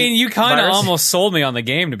zombie. I mean, you kind of virus? almost sold me on the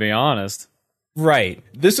game, to be honest. Right.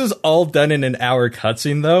 This is all done in an hour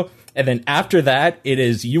cutscene, though. And then after that, it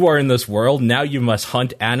is, you are in this world. Now you must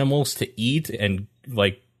hunt animals to eat and,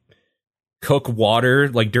 like, cook water,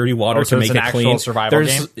 like dirty water, so to it's make an it clean. actual survival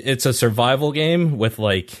game? It's a survival game with,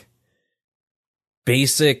 like,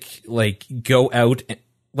 basic, like, go out,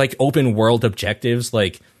 like, open world objectives.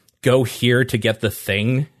 Like, go here to get the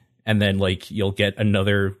thing, and then, like, you'll get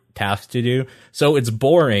another task to do. So it's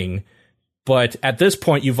boring, but at this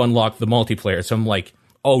point, you've unlocked the multiplayer. So I'm like,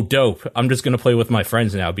 oh, dope. I'm just going to play with my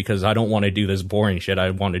friends now because I don't want to do this boring shit.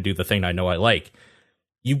 I want to do the thing I know I like.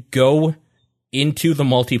 You go into the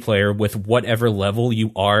multiplayer with whatever level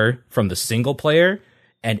you are from the single player,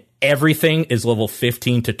 and everything is level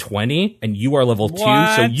 15 to 20, and you are level 2,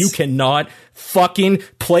 so you cannot fucking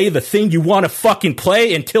play the thing you want to fucking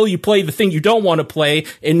play until you play the thing you don't want to play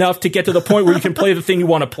enough to get to the point where you can play the thing you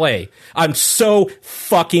want to play. I'm so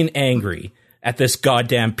fucking angry at this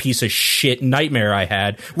goddamn piece of shit nightmare I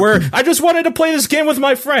had, where I just wanted to play this game with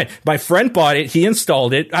my friend. My friend bought it, he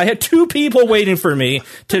installed it, I had 2 people waiting for me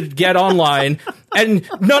to get online, and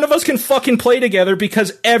none of us can fucking play together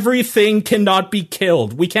because everything cannot be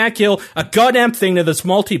killed. We can't kill a goddamn thing to this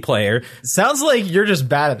multiplayer. Sounds like you're just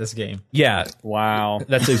bad at this game. Yeah, Wow.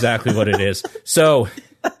 that's exactly what it is. So,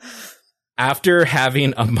 after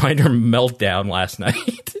having a minor meltdown last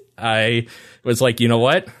night, I was like, you know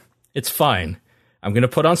what? It's fine. I'm going to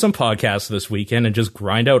put on some podcasts this weekend and just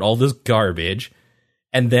grind out all this garbage.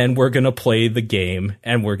 And then we're going to play the game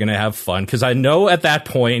and we're going to have fun. Because I know at that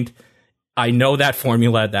point, I know that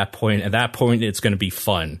formula at that point. At that point, it's going to be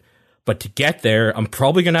fun. But to get there, I'm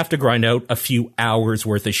probably going to have to grind out a few hours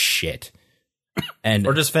worth of shit. And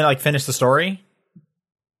Or just finish the story?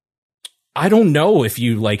 I don't know if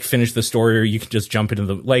you, like, finish the story or you can just jump into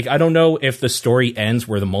the... Like, I don't know if the story ends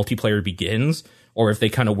where the multiplayer begins or if they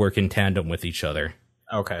kind of work in tandem with each other.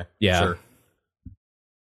 Okay. Yeah. Sure.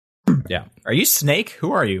 Yeah. Are you Snake?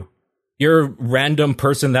 Who are you? You're a random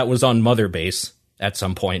person that was on Mother Base at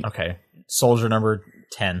some point. Okay. Soldier number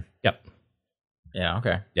 10. Yep. Yeah,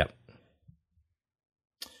 okay. Yep.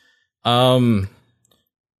 I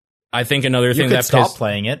think another You thing could that stop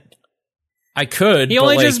playing it. I could. He but,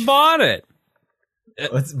 only like, just bought it.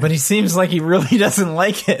 But he seems like he really doesn't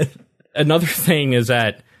like it. Another thing is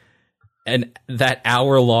that that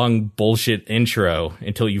hour-long bullshit intro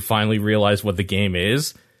until you finally realize what the game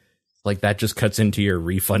is, like, that just cuts into your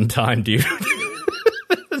refund time, dude.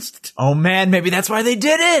 Oh man, maybe that's why they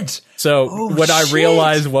did it. So when I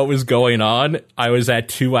realized what was going on, I was at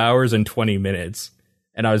 2 hours and 20 minutes.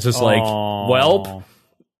 And I was just like, welp,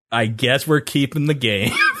 I guess we're keeping the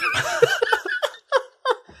game.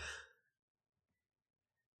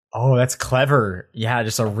 Oh, that's clever. Yeah,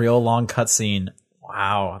 just a real long cutscene.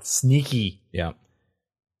 Wow, sneaky. Yeah.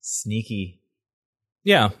 Sneaky.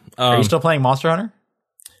 Yeah. Are you still playing Monster Hunter?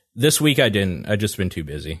 This week I didn't. I just been too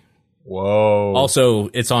busy. Whoa. Also,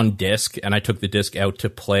 it's on disc, and I took the disc out to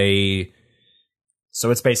play.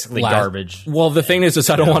 So it's basically garbage. Well, the thing is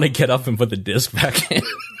I don't want to get up and put the disc back in.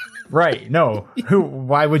 Right. No.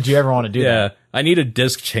 Why would you ever want to do that? I need a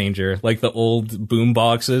disc changer, like the old boom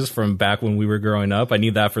boxes from back when we were growing up. I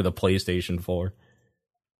need that for the PlayStation 4.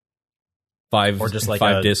 Or just like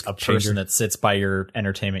five disc a person changer. that sits by your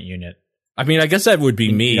entertainment unit. I mean, I guess that would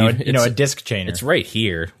be me. A disc chainer. It's right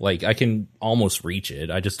here. Like, I can almost reach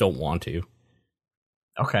it. I just don't want to.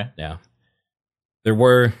 Okay. Yeah. There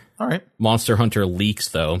were All right. Monster Hunter leaks,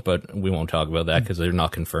 though, but we won't talk about that because they're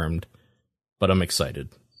not confirmed. But I'm excited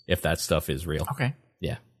if that stuff is real. Okay.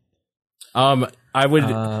 Yeah. I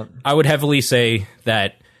would heavily say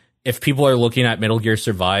that if people are looking at Metal Gear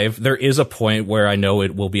Survive, there is a point where I know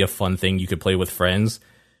it will be a fun thing you could play with friends.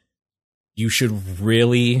 You should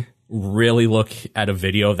really, really look at a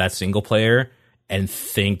video of that single player and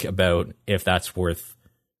think about if that's worth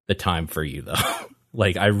the time for you, though.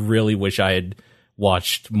 Like, I really wish I had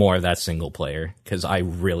watched more of that single player because I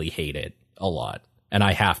really hate it a lot. And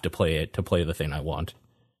I have to play it to play the thing I want.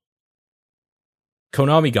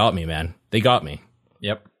 Konami got me, man. They got me.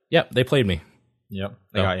 Yep. Yep, they played me. Yep.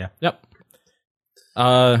 They got you. Yep.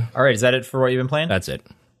 All right. Is that it for what you've been playing? That's it.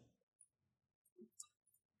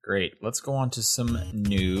 Great. Let's go on to some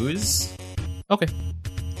news. Okay.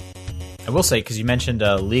 I will say, because you mentioned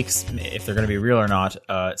leaks, if they're going to be real or not,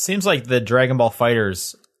 it seems like the Dragon Ball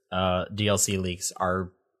FighterZ DLC leaks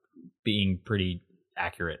are being pretty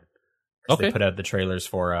accurate. Okay. They put out the trailers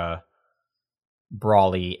for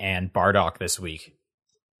Brawly and Bardock this week,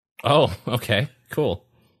 Oh, okay, cool.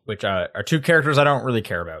 which are two characters I don't really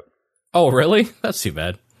care about. Oh, really? That's too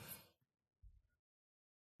bad.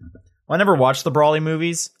 Well, I never watched the Brawly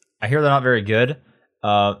movies. I hear they're not very good,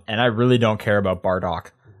 and I really don't care about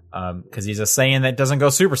Bardock because he's a Saiyan that doesn't go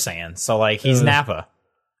Super Saiyan. So, like, he's Nappa.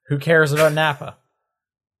 Who cares about Nappa?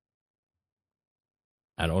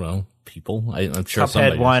 I don't know. People, I'm sure Cuphead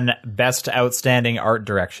somebody won Best Outstanding Art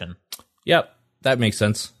Direction. Yep, that makes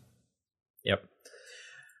sense. Yep.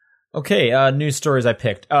 Okay, news stories I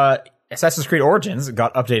picked. Assassin's Creed Origins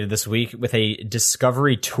got updated this week with a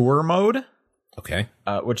Discovery Tour mode, Okay.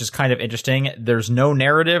 which is kind of interesting. There's no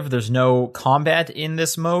narrative, there's no combat in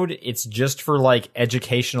this mode. It's just for like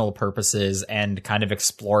educational purposes and kind of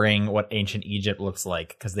exploring what ancient Egypt looks like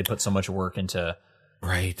because they put so much work into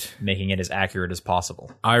Right. making it as accurate as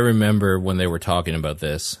possible. I remember when they were talking about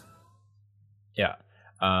this. Yeah.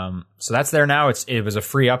 So that's there now. It was a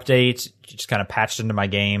free update, just kind of patched into my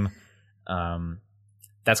game.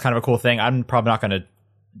 That's kind of a cool thing. I'm probably not going to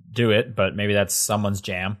do it, but maybe that's someone's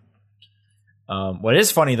jam. What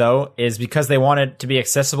is funny, though, is because they want it to be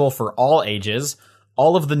accessible for all ages,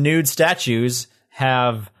 all of the nude statues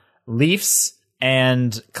have leaves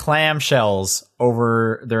and clam shells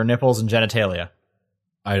over their nipples and genitalia.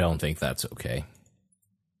 I don't think that's okay.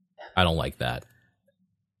 I don't like that.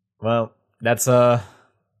 Well, that's what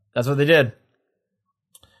they did.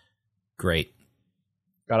 Great.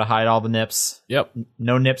 Gotta hide all the nips. Yep.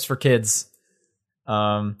 No nips for kids.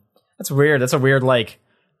 That's weird. That's a weird, like,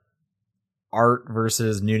 art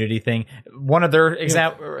versus nudity thing. One of their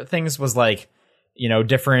things was like,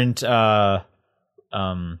 different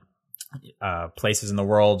places in the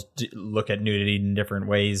world look at nudity in different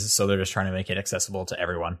ways, so they're just trying to make it accessible to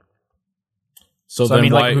everyone. So I then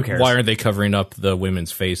mean, why, like, who cares? why aren't they covering up the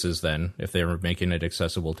women's faces then if they were making it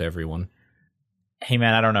accessible to everyone? Hey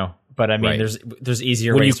man, I don't know, but I mean, Right. there's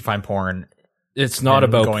easier When ways you- to find porn. It's not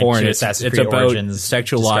And about going porn. to It's Assassin's Creed about Origins Discovery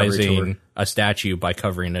sexualizing Tour. a statue by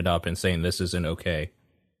covering it up and saying this isn't okay.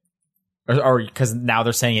 Or because now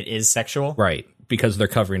they're saying it is sexual. Right. Because they're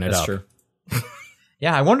covering it That's up. true.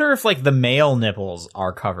 Yeah, I wonder if like the male nipples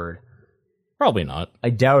are covered. Probably not. I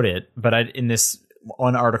doubt it, but in this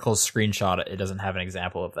one article's screenshot, it doesn't have an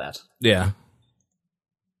example of that. Yeah.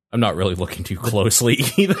 I'm not really looking too closely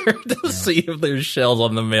either to see if there's shells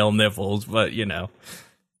on the male nipples, but Yeah.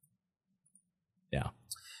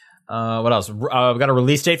 What else? We've got a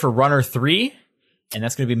release date for Runner 3, and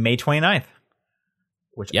that's going to be May 29th,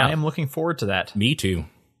 which Yeah. I am looking forward to that. Me too.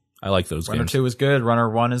 I like those Runner games. 2 is good. Runner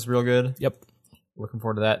 1 is real good. Yep. Looking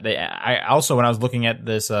forward to that. I also, when I was looking at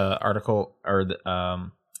this article,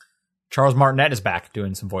 Charles Martinet is back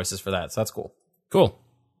doing some voices for that, so that's cool. Cool.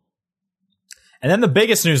 And then the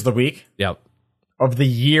biggest news of the week, Yep. of the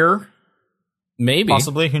year, Maybe.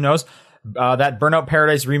 possibly, who knows? That Burnout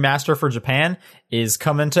Paradise remaster for Japan is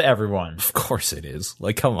coming to everyone. Of course it is.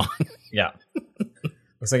 Like, come on. Yeah.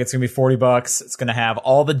 Looks like it's going to be $40. It's going to have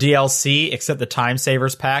all the DLC except the Time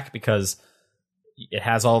Savers pack because it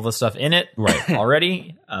has all the stuff in it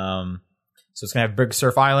already. So it's going to have Big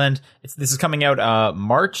Surf Island. This is coming out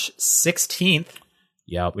March 16th,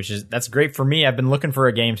 Yep. that's great for me. I've been looking for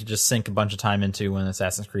a game to just sink a bunch of time into when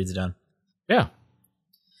Assassin's Creed's done. Yeah.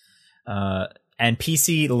 And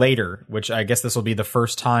PC later, which I guess this will be the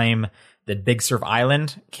first time that Big Surf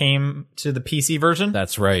Island came to the PC version.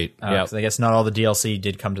 That's right. Yeah. 'Cause I guess not all the DLC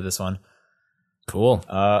did come to this one. Cool.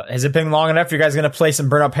 Has it been long enough? You guys going to play some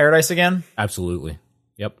Burnout Paradise again? Absolutely.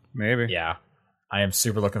 Yep. Maybe. Yeah, I am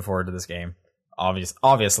super looking forward to this game.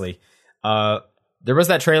 Obviously. There was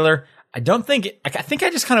that trailer. I think I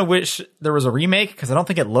just kind of wish there was a remake because I don't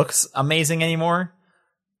think it looks amazing anymore.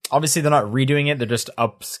 Obviously, they're not redoing it. They're just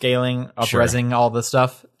upscaling, up-resing all the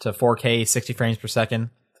stuff to 4K, 60 frames per second.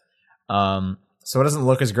 So it doesn't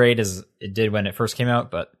look as great as it did when it first came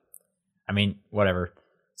out, but I mean, whatever.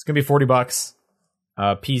 It's going to be $40.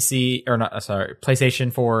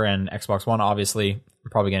 PlayStation 4 and Xbox One, obviously.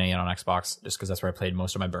 I'm probably getting it on Xbox just because that's where I played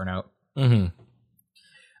most of my Burnout. Mm-hmm.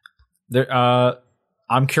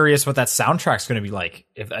 I'm curious what that soundtrack's going to be like.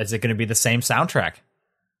 Is it going to be the same soundtrack?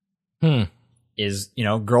 Is,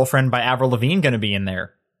 Girlfriend by Avril Lavigne going to be in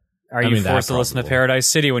there? Are you forced to listen to Paradise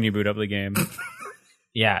City when you boot up the game?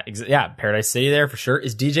 Yeah, Paradise City there for sure.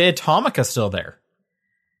 Is DJ Atomica still there?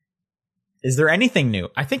 Is there anything new?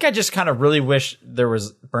 I think I just kind of really wish there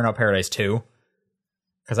was Burnout Paradise 2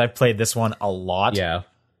 because I've played this one a lot. Yeah.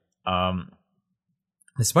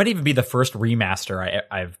 This might even be the first remaster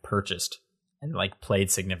I've purchased and played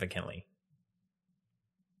significantly.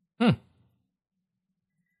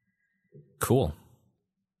 Cool.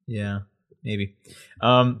 Yeah. maybe.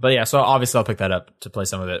 But yeah, so obviously I'll pick that up to play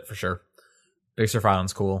some of it for sure. Big Surf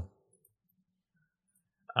Island's cool.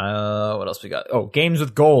 What else we got? Oh, Games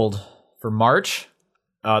with Gold for March.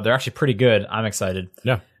 They're actually pretty good. I'm excited.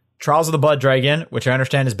 Yeah. Trials of the Blood Dragon, which I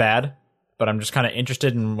understand is bad, but I'm just kind of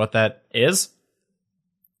interested in what that is.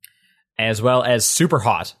 As well as Super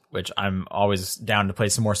Hot, which I'm always down to play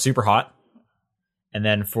some more Super Hot. And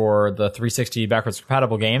then for the 360 backwards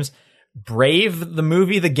compatible games, Brave the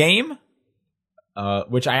movie, the game,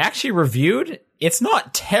 which I actually reviewed. It's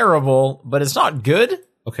not terrible, but it's not good.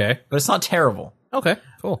 Okay. But it's not terrible. Okay.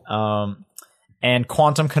 Cool. And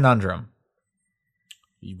Quantum Conundrum,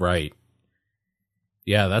 Right.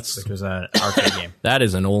 Yeah, which was an arcade game. that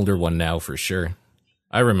is an older one now for sure.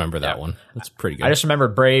 I remember that one. That's pretty good. I just remember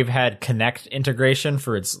Brave had Kinect integration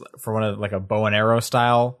for one of like a bow and arrow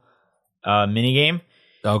style mini game,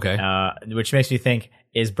 Okay. which makes me think: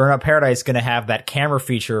 is Burnout Paradise going to have that camera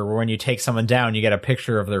feature where when you take someone down, you get a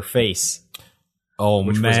picture of their face? Oh,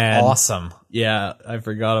 Which man. was awesome. Yeah, I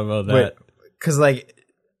forgot about that. Because like,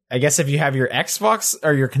 I guess if you have your Xbox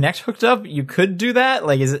or your Kinect hooked up, you could do that.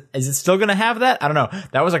 Like, is it still going to have that? I don't know.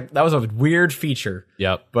 That was a weird feature,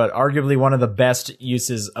 Yep. but arguably one of the best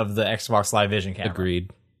uses of the Xbox Live Vision camera.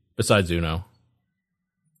 Agreed. Besides Uno.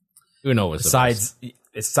 Uno was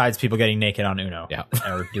Besides people getting naked on Uno, Yeah.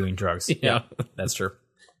 or doing drugs. Yeah. That's true.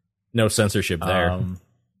 no censorship there.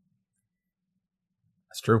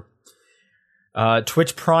 That's true.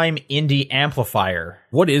 Twitch Prime Indie Amplifier.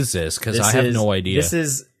 What is this? Because I have no idea. This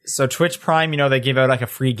is so Twitch Prime. You know, they give out like a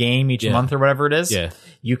free game each month or whatever it is. Yeah.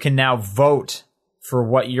 You can now vote for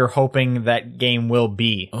what you're hoping that game will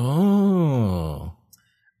be. Oh.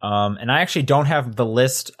 And I actually don't have the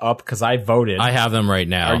list up because I voted. I have them right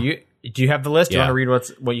now. Do you have the list? Do you Yeah. want to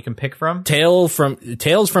read what you can pick from? Tales from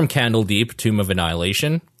Candledeep, Tomb of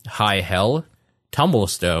Annihilation, High Hell,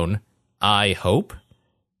 Tumblestone, I Hope,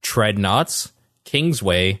 Treadnoughts,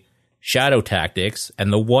 Kingsway, Shadow Tactics,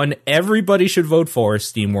 and the one everybody should vote for,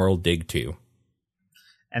 SteamWorld Dig 2.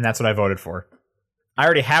 And that's what I voted for. I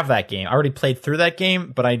already have that game. I already played through that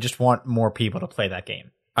game, but I just want more people to play that game.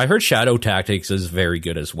 I heard Shadow Tactics is very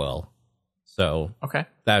good as well. So Okay.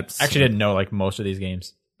 that's I actually didn't know like most of these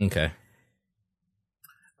games. okay.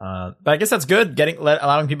 But I guess that's good.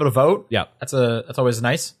 Allowing people to vote. Yeah. That's always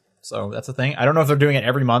nice. So that's a thing. I don't know if they're doing it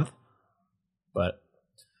every month, but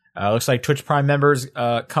looks like Twitch Prime members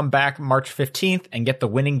come back March 15th and get the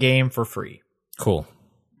winning game for free. Cool.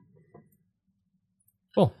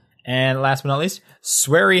 Cool. And last but not least,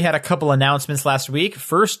 Swery had a couple announcements last week.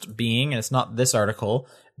 First being, and it's not this article,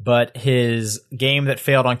 but his game that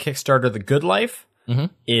failed on Kickstarter, The Good Life,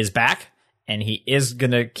 is back, and he is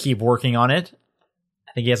going to keep working on it.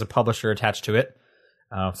 I think he has a publisher attached to it.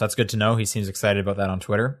 So that's good to know. He seems excited about that on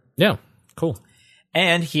Twitter. Yeah. Cool.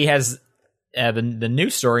 And he has the new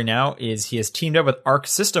story now is he has teamed up with Arc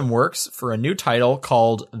System Works for a new title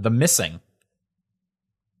called The Missing.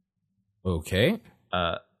 Okay.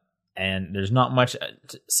 And there's not much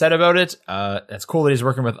said about it. It's cool that he's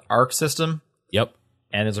working with Arc System. Yep.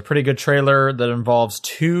 And there's a pretty good trailer that involves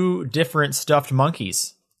 2 different stuffed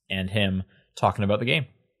monkeys and him talking about the game.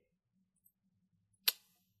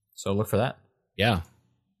 So look for that. Yeah.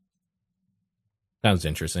 Sounds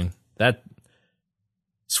interesting. That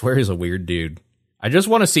Swear is a weird dude. I just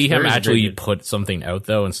want to see him actually put something out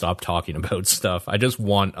though and stop talking about stuff. I just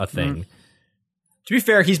want a thing. To be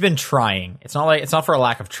fair, he's been trying. It's not for a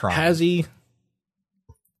lack of trying. Has he?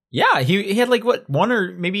 Yeah, he had like what, 1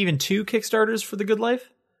 or maybe even 2 Kickstarters for The Good Life.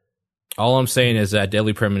 All I'm saying is that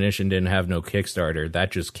Deadly Premonition didn't have no Kickstarter.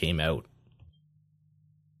 That just came out.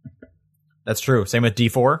 That's true. Same with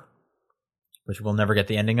D4, which we'll never get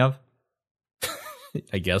the ending of.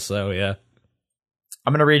 I guess so, yeah.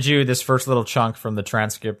 I'm going to read you this first little chunk from the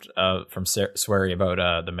transcript from Swery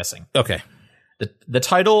about The Missing. Okay. The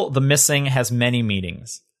title, The Missing, has many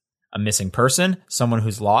meanings. A missing person, someone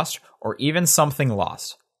who's lost, or even something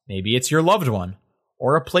lost. Maybe it's your loved one,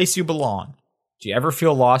 or a place you belong. Do you ever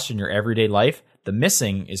feel lost in your everyday life? The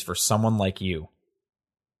Missing is for someone like you.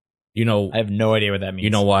 You know, I have no idea what that means. you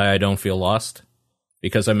know why I don't feel lost?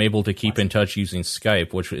 Because I'm able to keep in touch using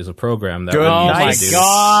Skype, which is a program that Good. I use Nice. to do.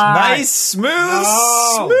 God. Nice, smooth,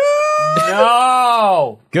 smooth.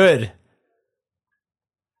 No. Good.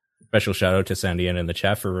 Special shout out to Sandiana in the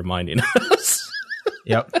chat for reminding us.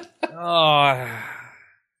 Yep. Oh.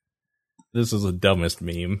 This is the dumbest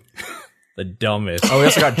meme. The dumbest. Oh, we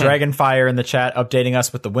also got Dragonfire in the chat updating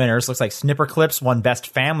us with the winners. Looks like Snipper Clips won Best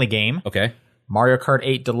Family Game. Okay. Mario Kart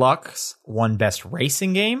 8 Deluxe won Best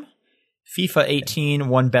Racing Game. FIFA 18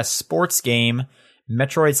 won Best Sports Game.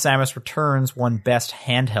 Metroid Samus Returns won Best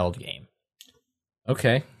Handheld Game.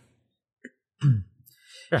 Okay.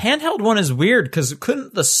 Handheld one is weird because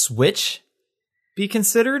couldn't the Switch be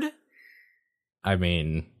considered? I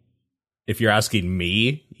mean, if you're asking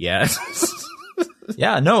me, yes.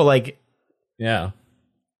 Yeah, no, like, Yeah.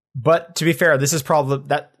 but to be fair, this is probably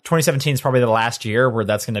that 2017 is probably the last year where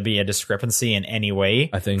that's going to be a discrepancy in any way.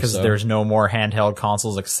 I think because so. there's no more handheld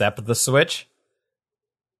consoles except the Switch.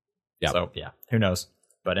 Yeah. So yeah, who knows?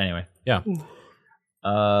 But anyway, Yeah.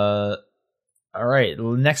 all right.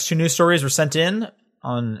 Next two news stories were sent in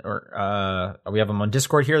on, we have them on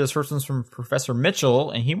Discord here. This first one's from Professor Mitchell,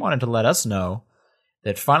 and he wanted to let us know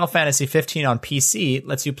that Final Fantasy 15 on PC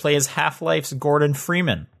lets you play as Half-Life's Gordon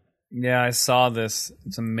Freeman. Yeah, I saw this.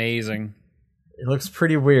 It's amazing. It looks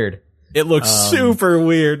pretty weird. It looks super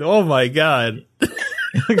weird. Oh my god.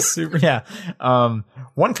 It looks super, yeah.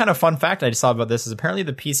 One kind of fun fact I just saw about this is apparently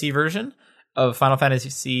the PC version of Final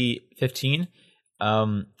Fantasy 15,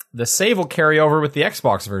 the save will carry over with the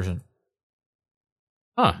Xbox version.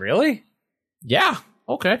 Huh. Really? Yeah.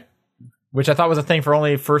 Okay. Which I thought was a thing for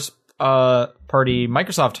only first party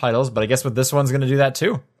Microsoft titles, but I guess with this one's going to do that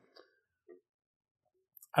too.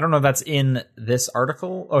 I don't know if that's in this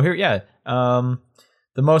article. Oh, here, yeah.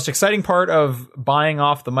 The most exciting part of buying it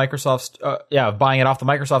off the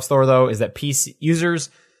Microsoft store, though, is that PC users'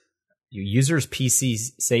 PC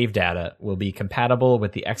save data will be compatible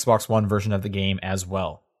with the Xbox One version of the game as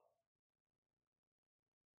well.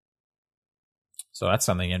 So that's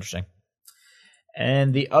something interesting.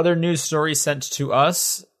 And the other news story sent to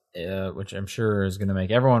us, which I'm sure is going to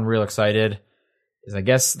make everyone real excited, is I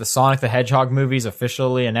guess the Sonic the Hedgehog movie is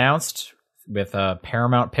officially announced with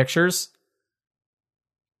Paramount Pictures.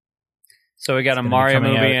 So we got a Mario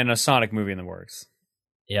movie and a Sonic movie in the works.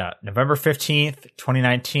 Yeah, November 15th,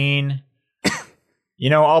 2019. You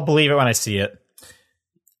know, I'll believe it when I see it.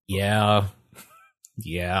 Yeah.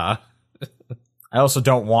 Yeah. I also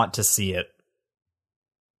don't want to see it.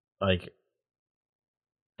 Like,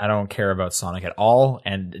 I don't care about Sonic at all,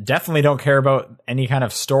 and definitely don't care about any kind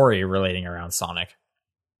of story relating around Sonic.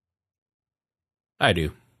 I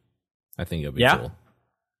do. I think it'll be Yeah? cool.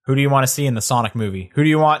 Who do you want to see in the Sonic movie? Who do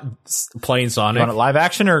you want? Playing Do Sonic. you want it live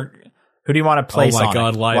action, or who do you want to play oh my Sonic?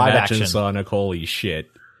 god, live action Sonic. Holy shit.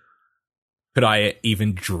 Could I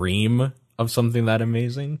even dream of something that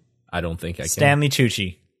amazing? I don't think I can. Stanley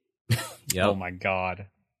Tucci. Yep. Oh my god.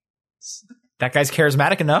 That guy's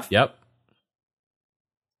charismatic enough. Yep.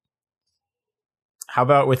 How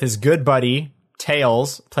about with his good buddy,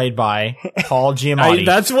 Tails, played by Paul Giamatti?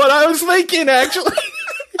 That's what I was thinking, actually.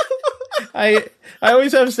 I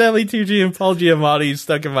always have Stanley Tucci and Paul Giamatti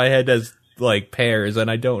stuck in my head as like pairs, and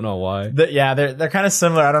I don't know why. They're kind of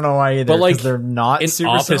similar. I don't know why either. But like they're not in super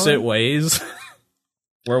opposite similar. ways.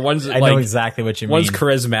 Where one's I like know exactly what you mean. one's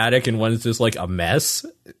charismatic and one's just like a mess.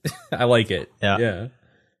 I like it. Yeah.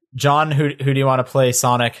 John, who do you want to play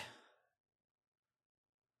Sonic?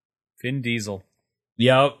 Vin Diesel.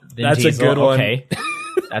 Yep. Vin That's Diesel. a good one. Okay.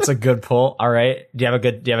 That's a good pull. All right. Do you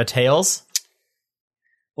have a Tails?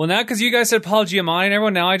 Well, now because you guys said Paul Giamatti and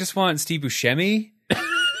everyone, now I just want Steve Buscemi.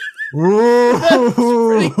 That's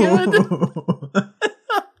pretty good.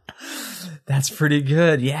 That's pretty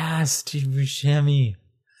good. Yeah, Steve Buscemi.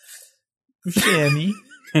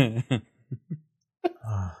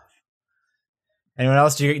 Anyone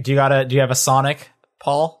else? Do you have a Sonic,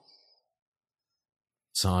 Paul?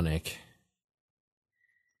 Sonic.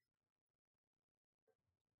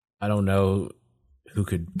 I don't know who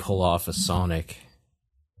could pull off a Sonic.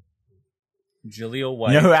 Jaleel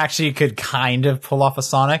White. You know who actually could kind of pull off a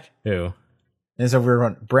Sonic? Who? There's a weird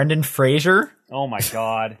one. Brendan Fraser. Oh my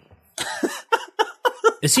god.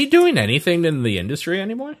 Is he doing anything in the industry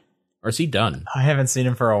anymore? Or is he done? I haven't seen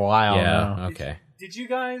him for a while. Yeah, no. okay. Did you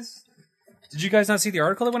guys not see the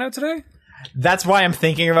article that went out today? That's why I'm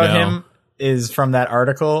thinking about No. him. Is from that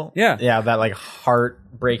article. Yeah. That like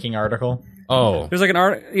heartbreaking article. Oh. There's like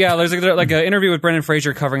there's like an interview with Brendan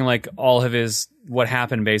Fraser covering like all of his what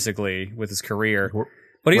happened basically with his career.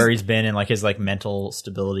 But Where he's been and like his like mental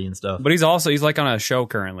stability and stuff. he's like on a show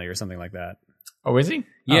currently or something like that. Oh, is he?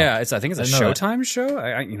 Yeah, I think it's a I didn't know that. Showtime show.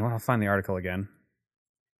 I you know what, I'll find the article again.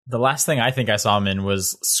 The last thing I think I saw him in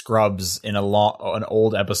was Scrubs in an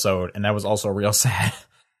old episode, and that was also real sad.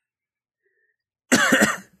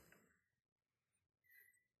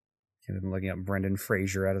 I'm looking up Brendan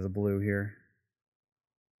Fraser out of the blue here.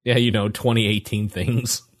 Yeah, 2018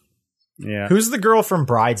 things. Yeah. Who's the girl from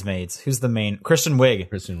Bridesmaids? Who's the main? Kristen Wiig.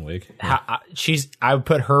 Kristen Wiig. I would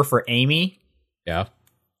put her for Amy. Yeah.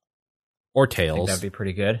 Or I think Tails. that'd be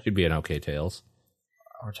pretty good. Should be an okay Tails.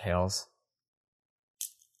 Or Tails.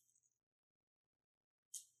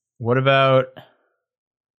 What about?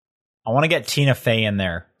 I want to get Tina Fey in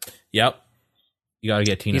there. Yep. You got to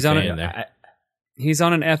get Tina He's on Fey it. in there. He's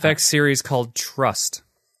on an FX series called Trust.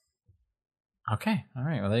 Okay. All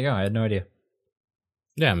right. Well, there you go. I had no idea.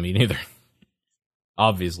 Yeah, me neither.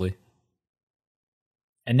 Obviously.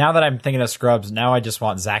 And now that I'm thinking of Scrubs, now I just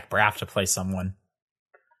want Zach Braff to play someone.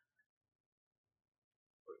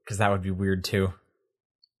 Because that would be weird too.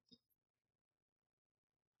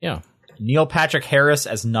 Yeah. Neil Patrick Harris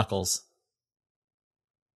as Knuckles.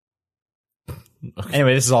 Okay.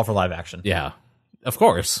 Anyway, this is all for live action. Yeah. Of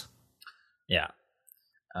course. Yeah.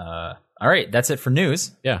 All right. That's it for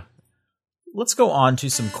news. Yeah. Let's go on to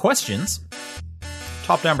some questions.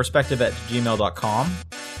 topdownperspective@gmail.com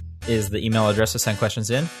is the email address to send questions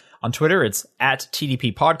in. On Twitter, it's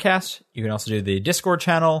 @TDP Podcast. You can also do the Discord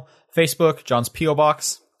channel, Facebook, John's P.O.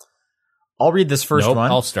 Box. I'll read this first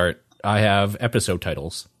one. I'll start. I have episode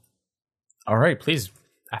titles. All right, please.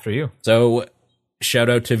 After you. So, shout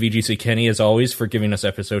out to VGC Kenny, as always, for giving us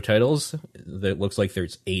episode titles. It looks like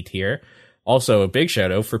there's 8 here. Also, a big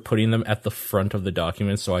shout out for putting them at the front of the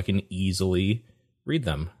document so I can easily read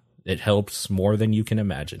them. It helps more than you can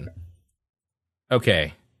imagine.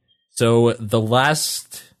 Okay. So, the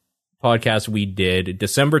last podcast we did,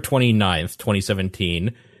 December 29th,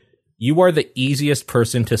 2017, You Are the Easiest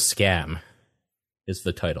Person to Scam, is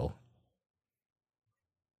the title.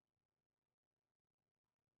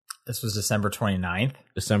 This was December 29th.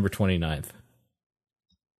 December 29th.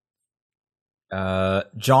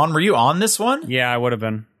 John, were you on this one? Yeah, I would have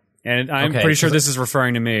been. And I'm Okay, pretty sure 'cause this is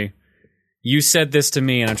referring to me. You said this to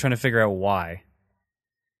me, and I'm trying to figure out why.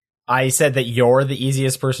 I said that you're the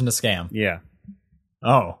easiest person to scam. Yeah.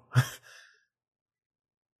 Oh.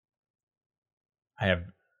 I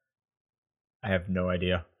have no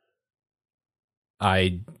idea.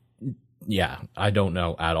 I don't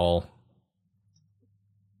know at all.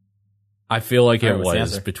 I feel like All it right, what's the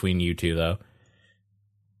was answer? between you two, though.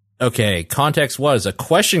 Okay, context was a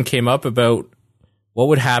question came up about what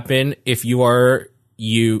would happen if you,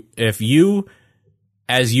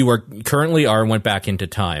 as you are currently are, went back into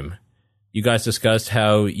time. You guys discussed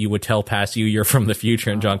how you would tell past you're from the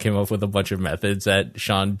future, and John came up with a bunch of methods that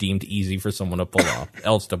Sean deemed easy for someone to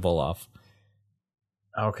pull off.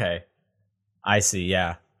 Okay. I see,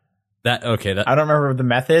 yeah. I I don't remember the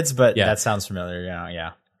methods, but Yeah. that sounds familiar.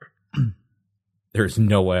 Yeah. There's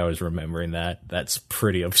no way I was remembering that. That's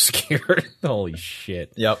pretty obscure. Holy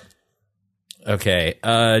shit. Yep. Okay,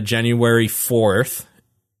 January 4th.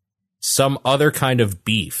 Some Other Kind of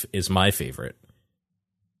Beef is my favorite.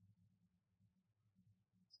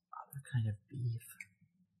 Other kind of beef.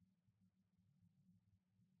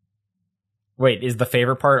 Wait, is the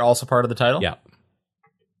favorite part also part of the title? Yeah,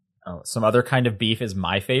 Oh, Some Other Kind of Beef is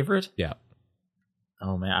my favorite? yeah.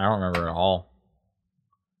 Oh, man, I don't remember at all.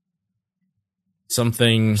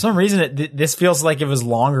 Something, For some reason, this feels like it was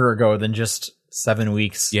longer ago than just 7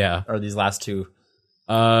 weeks. yeah. Or these last 2.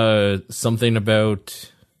 Something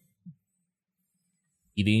about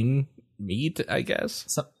eating meat, I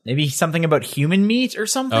guess. Maybe something about human meat or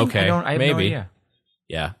something? Okay, I have maybe. no idea.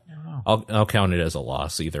 Yeah, I don't know. I'll count it as a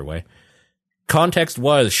loss either way. Context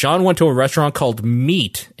was Sean went to a restaurant called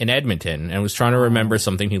Meat in Edmonton and was trying to remember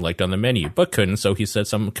something he liked on the menu, but couldn't, so he said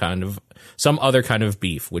some other kind of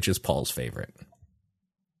beef, which is Paul's favorite.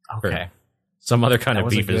 Okay. Some Other Kind That of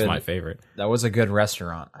was a Beef is good- my favorite. That was a good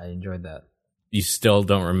restaurant. I enjoyed that. You still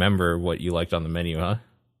don't remember what you liked on the menu, huh?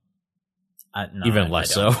 No, Even I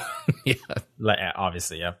less don't. so. Yeah.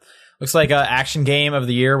 Obviously, yeah. Looks like action game of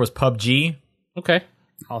the year was PUBG. Okay.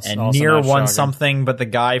 Also, And also Nier not won shocking. something, but the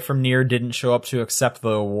guy from Nier didn't show up to accept the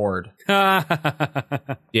award.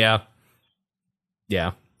 That Yeah.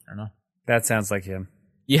 Yeah. I don't know. sounds like him.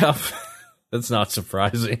 Yeah. That's not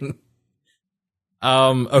surprising.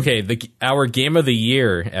 Okay, our Game of the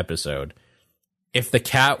Year episode. If the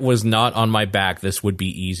cat was not on my back, this would be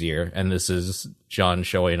easier. And this is John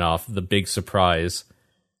showing off the big surprise.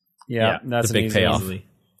 Yeah, that's the an big easy payoff. one.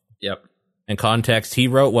 Yep. And context he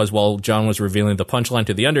wrote was while John was revealing the punchline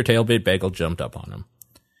to the Undertale bit, Bagel jumped up on him.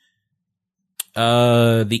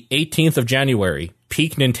 The 18th of January,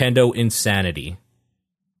 peak Nintendo insanity.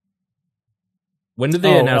 When did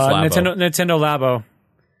they announce Labo? Nintendo Labo.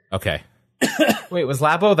 Okay, Wait, was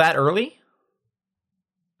Labo that early?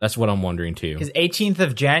 that's what I'm wondering too. Because 18th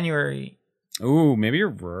of January. Ooh, maybe you're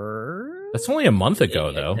right. That's only a month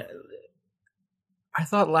ago, though. I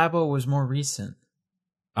thought Labo was more recent.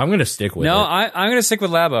 I'm gonna stick with No, it. I'm going to stick with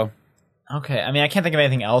Labo. Okay, I mean, I can't think of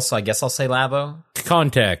anything else, so I guess I'll say Labo.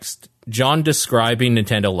 Context: John describing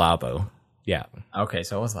Nintendo Labo. Yeah. Okay,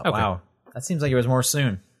 so it was that. Okay. Wow. That seems like it was more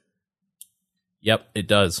soon. Yep, it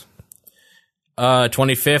does.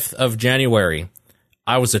 25th of January.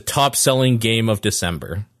 I was a top-selling game of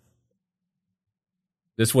December.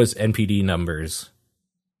 This was NPD numbers.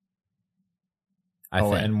 I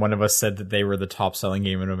think. And one of us said that they were the top selling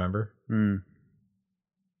game in November.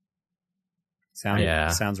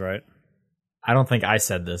 Sounds right. I don't think I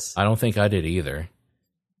said this. I don't think I did either.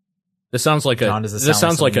 This sounds like John, this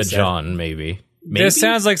sounds like a said? John, maybe. This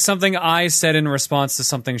sounds like something I said in response to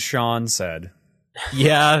something Sean said.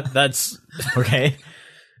 Yeah, that's Okay.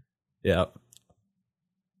 yeah.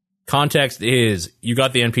 Context is, you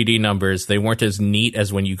got the NPD numbers. They weren't as neat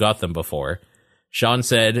as when you got them before. Sean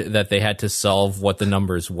said that they had to solve what the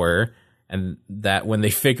numbers were, and that when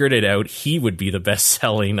they figured it out, he would be the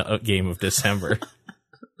best-selling game of December.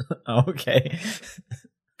 Okay.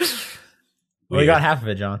 We got half of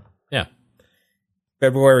it, John. Yeah.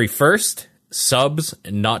 February 1st, subs,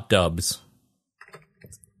 not dubs.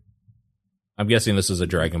 I'm guessing this is a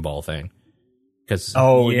Dragon Ball thing.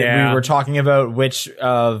 We Yeah. were talking about which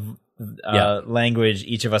language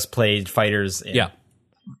each of us played fighters in. Yeah.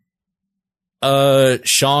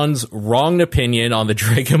 Sean's wrong opinion on the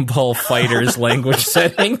Dragon Ball Fighters language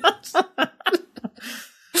setting.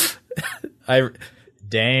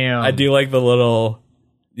 Damn. I do like the little,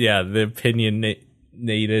 the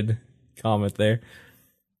opinionated comment there.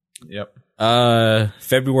 Yep.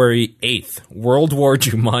 February 8th, World War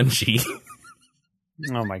Jumanji.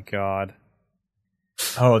 Oh my god.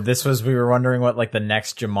 Oh, we were wondering what like the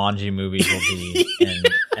next Jumanji movie will be,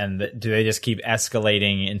 do they just keep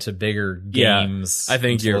escalating into bigger games? I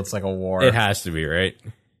think it's like a war. It has to be, right?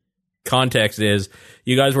 Context is,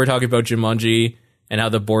 you guys were talking about Jumanji and how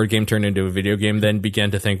the board game turned into a video game, then began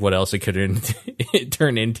to think what else it could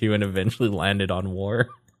turn into, and eventually landed on war.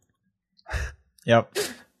 Yep.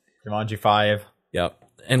 Jumanji 5. Yep.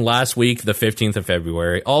 And last week, the 15th of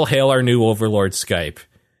February, all hail our new overlord Skype.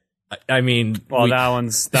 I mean... Well, that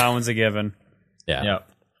one's a given. Yeah. Yep.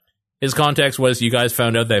 His context was, you guys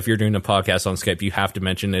found out that if you're doing a podcast on Skype, you have to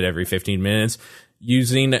mention it every 15 minutes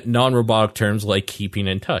using non-robotic terms like keeping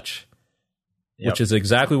in touch, which is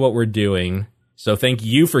exactly what we're doing. So thank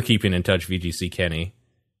you for keeping in touch, VGC Kenny,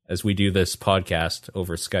 as we do this podcast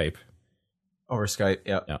over Skype. Over Skype,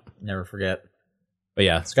 yep. Yep. Never forget. But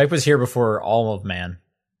yeah. Skype was here before all of man,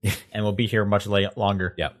 and will be here much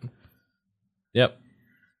longer. Yep.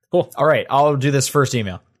 Cool. All right, I'll do this first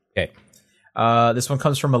email. Okay. This one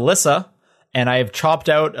comes from Melissa, and I have chopped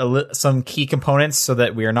out some key components so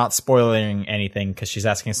that we are not spoiling anything, because she's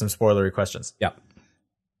asking some spoilery questions. Yep.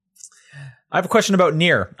 I have a question about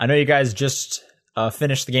Nier. I know you guys just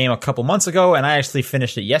finished the game a couple months ago, and I actually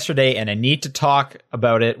finished it yesterday, and I need to talk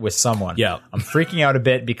about it with someone. Yeah. I'm freaking out a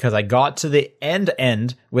bit because I got to the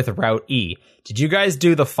end with Route E. Did you guys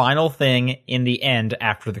do the final thing in the end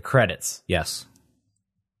after the credits? Yes.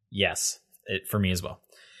 Yes, for me as well.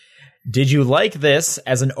 Did you like this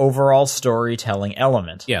as an overall storytelling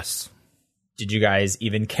element? Yes. Did you guys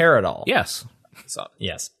even care at all? Yes. So,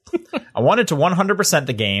 yes. I wanted to 100%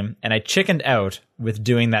 the game, and I chickened out with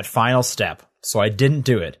doing that final step, so I didn't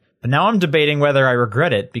do it. But now I'm debating whether I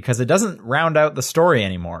regret it, because it doesn't round out the story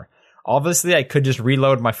anymore. Obviously, I could just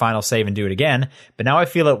reload my final save and do it again, but now I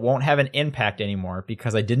feel it won't have an impact anymore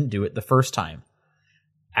because I didn't do it the first time.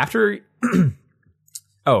 After...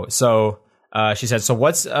 she said, so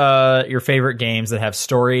what's your favorite games that have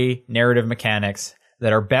story, narrative mechanics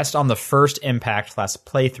that are best on the first impact class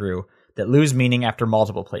playthrough that lose meaning after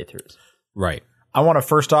multiple playthroughs? Right. I want to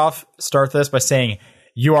first off start this by saying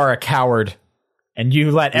you are a coward and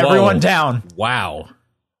you let everyone down. Wow.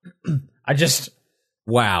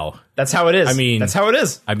 Wow. That's how it is. I mean, that's how it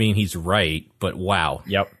is. I mean, he's right, but wow.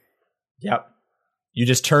 Yep. You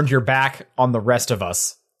just turned your back on the rest of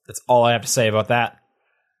us. That's all I have to say about that.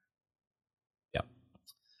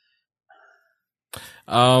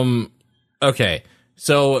 Okay.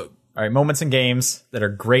 So, all right, moments in games that are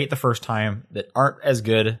great the first time that aren't as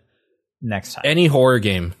good next time. any horror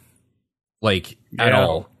game, like, at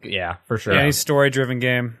all. Yeah, for sure. Any story-driven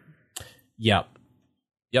game. Yep.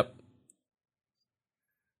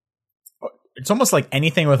 It's almost like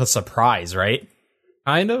anything with a surprise, right?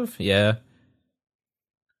 Kind of. Yeah.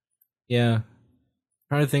 Trying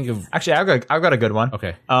to think of. Actually, I've got a good one.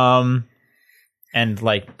 Okay. And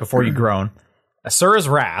like before you groan, Asura's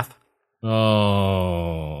Wrath.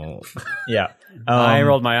 Oh. Yeah. I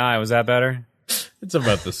rolled my eye. Was that better? It's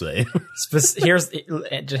about the same. Just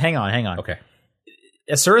hang on. Okay.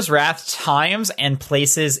 Asura's Wrath times and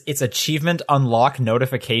places its achievement unlock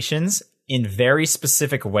notifications in very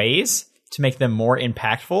specific ways to make them more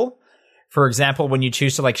impactful. For example, when you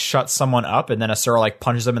choose to like shut someone up and then Asura like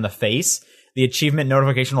punches them in the face, the achievement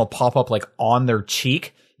notification will pop up like on their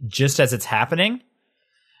cheek just as it's happening.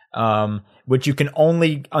 Which you can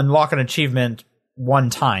only unlock an achievement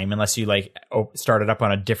one time unless you like start it up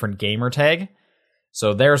on a different gamer tag.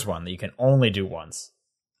 So there's one that you can only do once.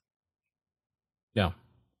 Yeah.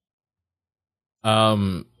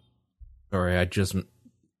 Sorry,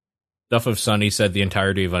 Stuff of Sunny said the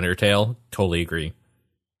entirety of Undertale. Totally agree.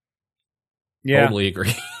 Yeah. Totally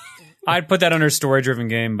agree. I'd put that under story-driven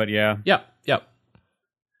game, but yeah. Yep.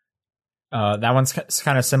 That one's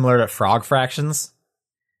kind of similar to Frog Fractions.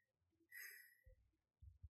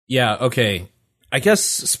 Yeah, okay. I guess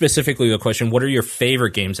specifically the question, what are your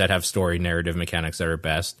favorite games that have story narrative mechanics that are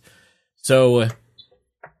best? So,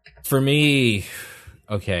 for me,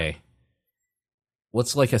 okay.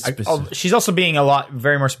 What's like a specific... she's also being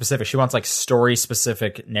very more specific. She wants like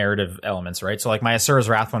story-specific narrative elements, right? So like my Asura's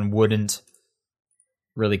Wrath one wouldn't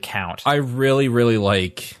really count. I really, really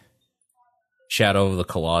like Shadow of the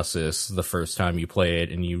Colossus the first time you play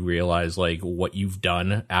it and you realize like what you've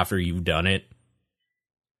done after you've done it.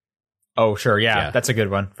 Oh, sure. Yeah. That's a good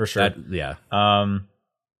one for sure.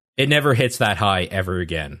 It never hits that high ever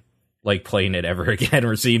again. Like playing it ever again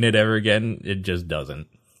or seeing it ever again. It just doesn't.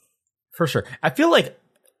 For sure. I feel like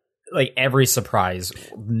every surprise,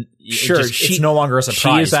 sure, it's no longer a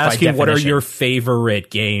surprise. She is asking what are your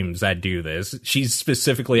favorite games that do this. She's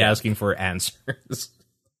specifically asking for answers.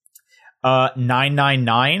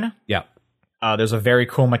 999. Yeah. There's a very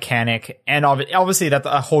cool mechanic, and obviously that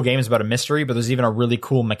the whole game is about a mystery, but there's even a really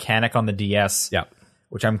cool mechanic on the DS. Yeah.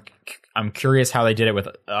 Which I'm curious how they did it with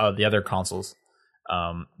the other consoles.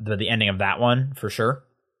 The ending of that one for sure.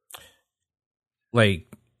 Like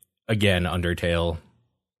again, Undertale.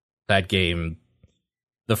 That game,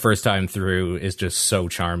 the first time through, is just so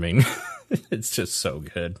charming. It's just so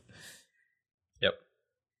good. Yep.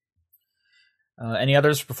 Any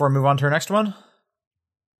others before we move on to our next one?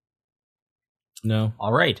 No.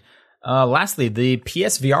 All right. Lastly, the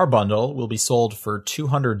PSVR bundle will be sold for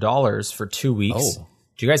 $200 for 2 weeks. Oh.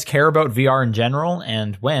 Do you guys care about VR in general?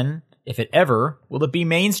 And when, if it ever, will it be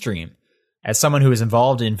mainstream? As someone who is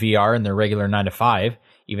involved in VR in their regular 9 to 5,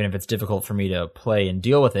 even if it's difficult for me to play and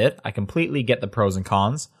deal with it, I completely get the pros and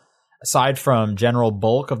cons. Aside from general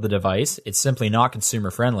bulk of the device, it's simply not consumer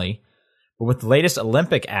friendly. But with the latest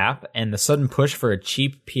Olympic app and the sudden push for a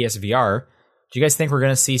cheap PSVR, do you guys think we're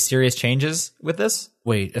going to see serious changes with this?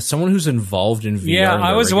 Wait, as someone who's involved in VR... Yeah,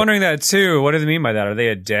 I was wondering that too. What do they mean by that? Are they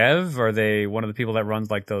a dev? Are they one of the people that runs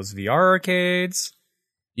like those VR arcades?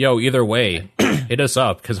 Yo, either way, hit us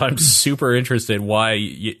up, because I'm super interested why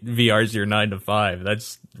VR's your 9 to 5.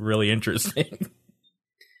 That's really interesting.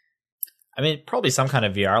 I mean, probably some kind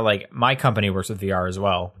of VR. Like, my company works with VR as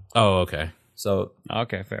well. Oh, okay. So...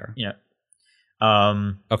 Okay, fair. Yeah.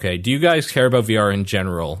 Okay, do you guys care about VR in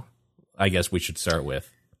general? I guess we should start with.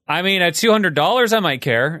 I mean, at $200, I might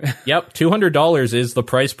care. Yep, $200 is the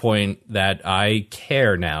price point that I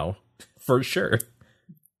care now, for sure.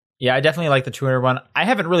 Yeah, I definitely like the 200 one. I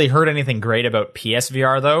haven't really heard anything great about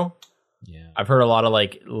PSVR, though. Yeah. I've heard a lot of,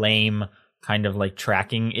 like, lame kind of, like,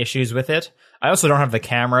 tracking issues with it. I also don't have the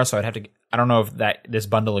camera, so I don't know if this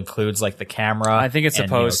bundle includes, like, the camera. I think it's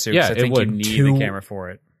supposed to, because I think you need the camera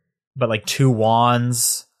for it. But, like, 2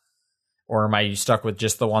 wands... Or am I stuck with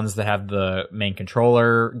just the ones that have the main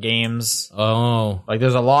controller games? Oh. Like,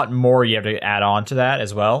 there's a lot more you have to add on to that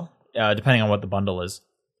as well, depending on what the bundle is.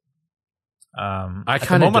 At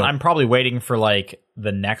the moment, I'm probably waiting for, like,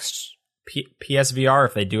 the next PSVR,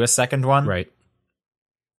 if they do a second one. Right.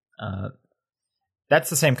 That's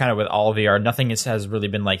the same kind of with all VR. Nothing has really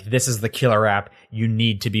been like, this is the killer app. You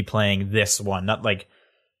need to be playing this one. Not like...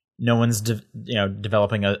 No one's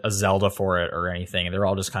developing a Zelda for it or anything. They're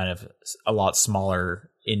all just kind of a lot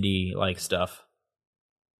smaller indie-like stuff.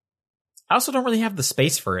 I also don't really have the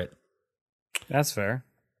space for it. That's fair.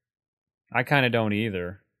 I kind of don't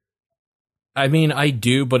either. I mean, I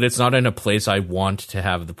do, but it's not in a place I want to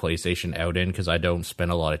have the PlayStation out in because I don't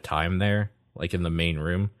spend a lot of time there, like in the main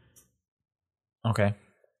room. Okay.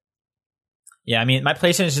 Yeah, I mean, my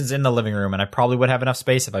PlayStation's in the living room, and I probably would have enough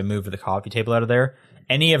space if I moved the coffee table out of there.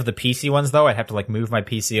 Any of the PC ones, though, I'd have to like move my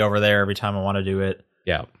PC over there every time I want to do it.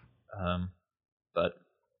 Yeah. But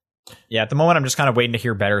yeah, at the moment, I'm just kind of waiting to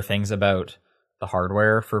hear better things about the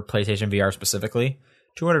hardware for PlayStation VR specifically.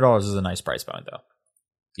 $200 is a nice price point, though.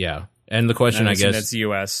 Yeah, and the question, I guess, that's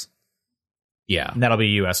US. Yeah, and that'll be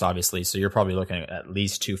US, obviously. So you're probably looking at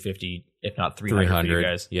least $250, if not $300 for you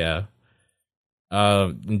guys. Yeah.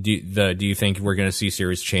 Do you think we're going to see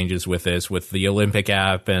serious changes with this, with the Olympic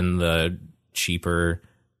app and the cheaper,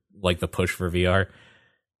 like the push for VR?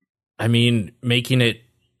 I mean, making it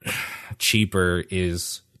cheaper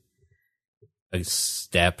is a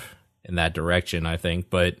step in that direction, I think,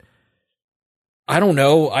 but I don't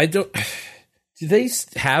know. do they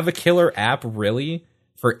have a killer app really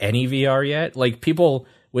for any VR yet? Like, people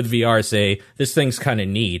with VR say this thing's kind of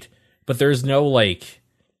neat, but there's no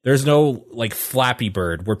Flappy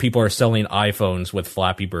Bird where people are selling iPhones with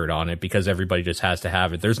Flappy Bird on it because everybody just has to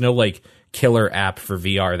have it. There's no like killer app for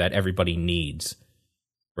VR that everybody needs,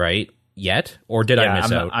 right? Yet? Or did I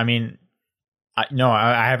miss out? I mean,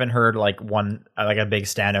 I haven't heard like a big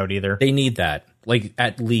standout either. They need that. Like,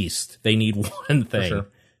 at least they need one thing. For sure.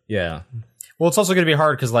 Yeah. Well, it's also going to be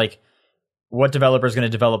hard because like, what developer is going to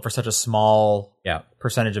develop for such a small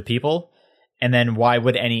percentage of people? And then why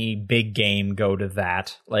would any big game go to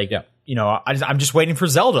that? Like, I'm just waiting for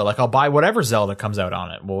Zelda. Like, I'll buy whatever Zelda comes out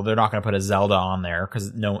on it. Well, they're not going to put a Zelda on there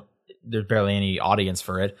because there's barely any audience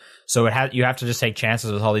for it. So you have to just take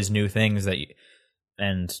chances with all these new things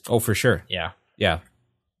for sure. Yeah. Yeah.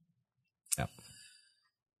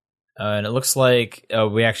 And it looks like the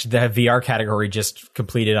VR category just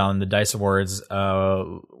completed on the DICE Awards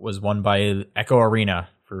was won by Echo Arena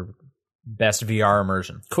for best VR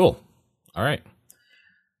immersion. Cool. All right.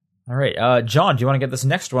 John, do you want to get this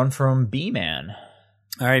next one from B-Man?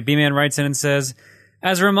 All right, B-Man writes in and says,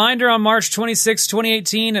 as a reminder, on March 26,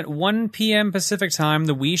 2018, at 1 p.m. Pacific Time,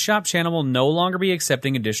 the Wii Shop channel will no longer be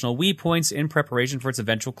accepting additional Wii points in preparation for its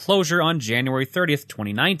eventual closure on January 30th,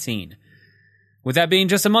 2019. With that being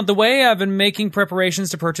just a month away, I've been making preparations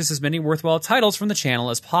to purchase as many worthwhile titles from the channel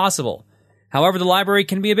as possible. However, the library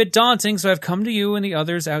can be a bit daunting, so I've come to you and the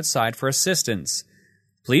others outside for assistance.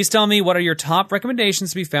 Please tell me what are your top recommendations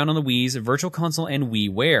to be found on the Wii's Virtual Console and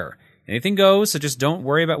WiiWare. Anything goes, so just don't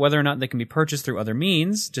worry about whether or not they can be purchased through other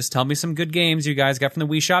means. Just tell me some good games you guys got from the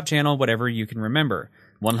Wii Shop channel, whatever you can remember.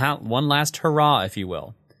 One last hurrah, if you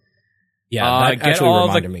will. Yeah, that actually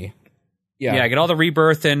reminded me. Yeah, get all the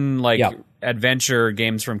Rebirth and adventure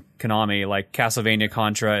games from Konami, like Castlevania,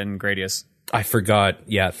 Contra, and Gradius. I forgot.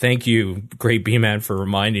 Yeah, thank you, Great B-Man, for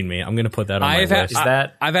reminding me. I'm going to put that on my list.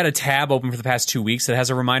 I've had a tab open for the past 2 weeks that has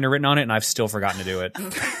a reminder written on it, and I've still forgotten to do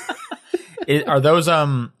it. Are those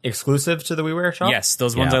exclusive to the WiiWare shop? Yes,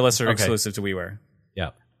 those ones I listed are exclusive to WiiWare. Yeah.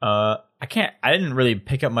 I didn't really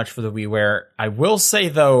pick up much for the WiiWare. I will say,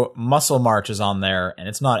 though, Muscle March is on there, and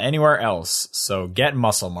it's not anywhere else, so get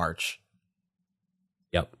Muscle March.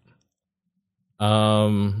 Yep.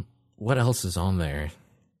 What else is on there?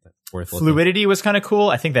 Fluidity was kind of cool.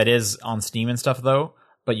 I think that is on Steam and stuff, though,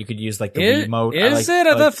 but you could use like the Wii mode. I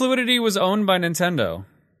thought Fluidity was owned by Nintendo.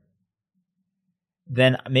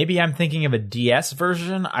 Then maybe I'm thinking of a DS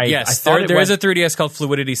version. Yes, there is a 3DS called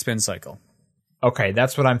Fluidity Spin Cycle. Okay,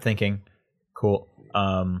 that's what I'm thinking. Cool.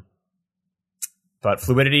 But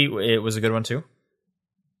Fluidity, it was a good one too.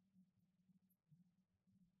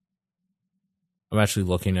 I'm actually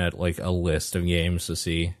looking at like a list of games to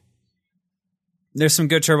see. There's some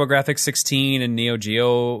good TurboGrafx 16 and Neo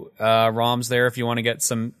Geo ROMs there if you want to get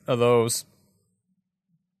some of those.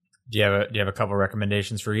 Do you have a couple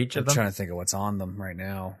recommendations for each of them? I'm trying to think of what's on them right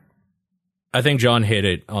now. I think John hit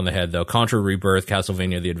it on the head, though. Contra Rebirth,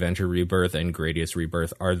 Castlevania The Adventure Rebirth, and Gradius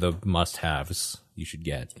Rebirth are the must-haves you should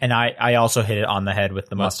get. And I also hit it on the head with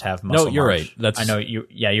the must-have Muscle No, you're March. right. I know you.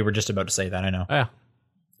 Yeah, you were just about to say that. I know. Yeah.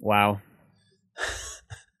 Wow.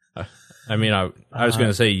 I mean, I was going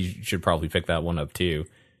to say you should probably pick that one up, too.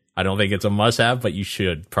 I don't think it's a must-have, but you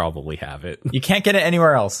should probably have it. You can't get it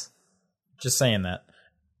anywhere else. Just saying that.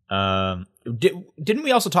 Didn't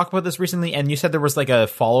we also talk about this recently? And you said there was like a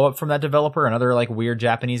follow-up from that developer, another like weird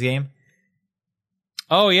Japanese game?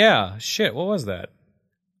 Oh, yeah. Shit, what was that?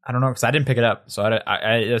 I don't know, because I didn't pick it up. So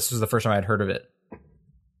this was the first time I'd heard of it.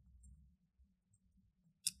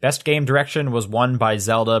 Best game direction was won by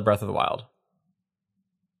Zelda Breath of the Wild.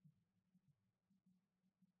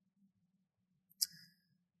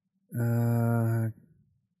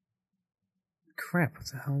 Crap, what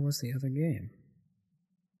the hell was the other game?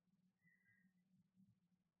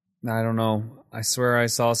 I don't know. I swear I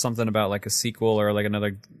saw something about like a sequel or like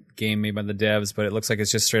another game made by the devs, but it looks like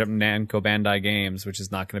it's just straight up Namco Bandai Games, which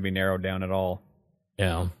is not going to be narrowed down at all.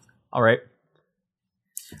 Yeah. All right.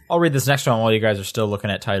 I'll read this next one while you guys are still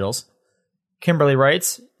looking at titles. Kimberly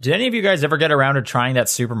writes, did any of you guys ever get around to trying that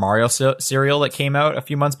Super Mario cereal that came out a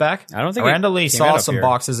few months back? I don't think I randomly saw some here.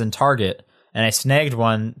 boxes in Target, and I snagged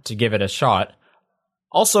one to give it a shot.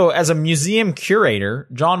 Also, as a museum curator,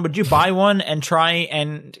 John, would you buy one and try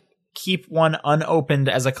and keep one unopened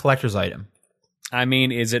as a collector's item? I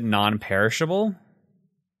mean, is it non-perishable?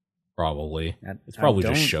 Probably. It's probably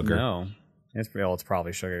just sugar. No, it's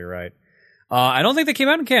probably sugar. You're right. I don't think they came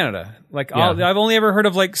out in Canada. Like, I've only ever heard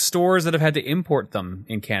of like stores that have had to import them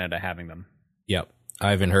in Canada having them. Yep, I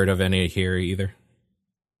haven't heard of any here either.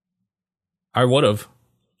 I would have.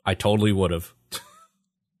 I totally would have.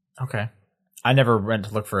 Okay. I never went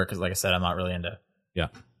to look for it because, like I said, I'm not really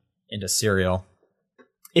into cereal.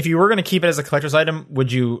 If you were going to keep it as a collector's item,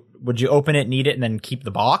 would you open it, need it, and then keep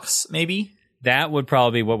the box? Maybe That would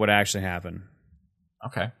probably be what would actually happen.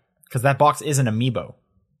 okay, because that box is an amiibo.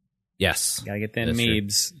 Yes. Gotta get them That's true.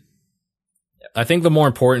 meebs. I think the more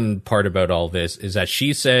important part about all this is that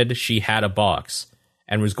she said she had a box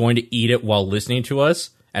and was going to eat it while listening to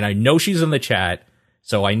us. And I know she's in the chat,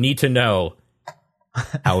 so I need to know,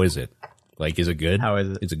 how is it? Like, is it good? How is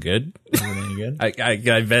it? Is it good? Is it any good?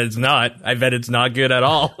 I bet it's not. I bet it's not good at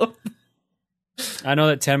all. I know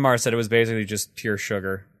that Tenmar said it was basically just pure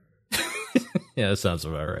sugar. Yeah, that sounds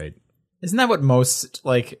about right. Isn't that what most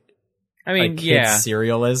I mean, kids yeah.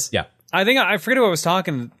 cereal is? Yeah. I think I forget what I was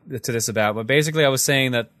talking to this about, but basically I was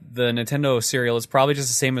saying that the Nintendo cereal is probably just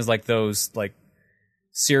the same as like those like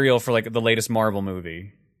cereal for like the latest Marvel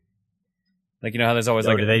movie. Like, you know how there's always Oh,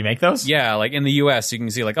 like do they make those? yeah, like in the US you can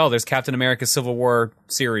see like, oh, there's Captain America Civil War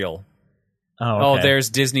cereal. Oh, okay. There's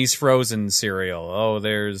Disney's Frozen cereal. Oh,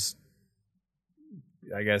 there's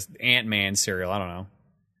I guess Ant-Man cereal. I don't know.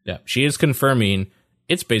 Yeah. She is confirming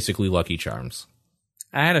it's basically Lucky Charms.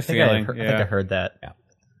 I had a I think I feeling. think I heard that. Yeah.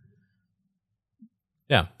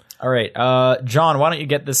 All right, John, why don't you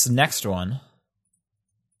get this next one?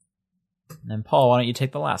 And then Paul, why don't you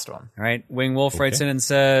take the last one? All right, Wing Wolf writes in and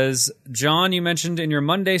says, John, you mentioned in your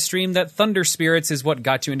Monday stream that Thunder Spirits is what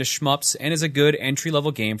got you into shmups and is a good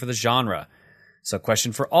entry-level game for the genre. So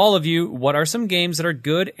question for all of you, what are some games that are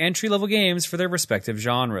good entry-level games for their respective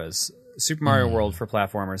genres? Super Mario World for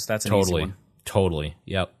platformers, that's an easy one. Totally.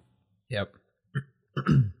 Yep.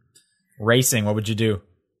 Racing, what would you do?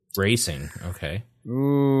 Racing. Okay.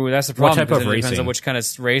 Ooh, that's the problem. What type because of it depends racing? on which kind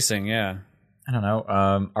of racing, yeah. I don't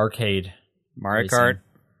know. Arcade. Mario Racing. Kart.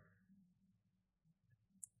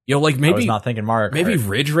 Yo, like I was maybe not thinking Mario Kart. maybe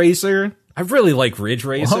Ridge Racer. I really like Ridge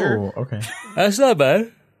Racer. Oh, okay. That's not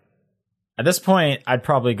bad. At this point, I'd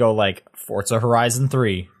probably go like Forza Horizon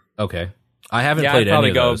 3. Okay. I haven't Yeah, played I'd probably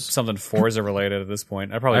any of go those. something Forza related at this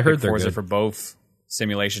point. I'd probably I heard pick they're Forza good. for both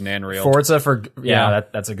simulation and real. Forza for Yeah.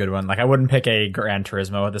 that's a good one. Like I wouldn't pick a Gran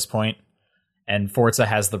Turismo at this point. And Forza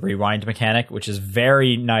has the rewind mechanic, which is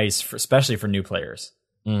very nice, especially for new players.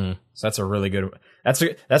 Mm. So that's a really good.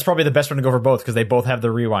 That's probably the best one to go for both because they both have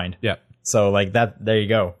the rewind. Yeah. So like that, there you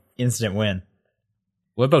go, instant win.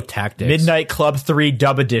 What about Tactics? Midnight Club 3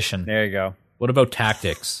 Dub Edition. There you go. What about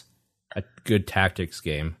Tactics? A good tactics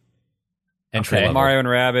game. Entry Okay. level. Mario and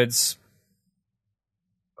Rabbids.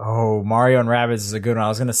 Oh, Mario and Rabbids is a good one. I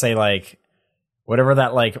was gonna say like whatever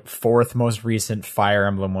that like fourth most recent Fire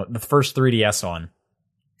Emblem was, the first 3DS one,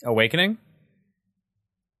 Awakening?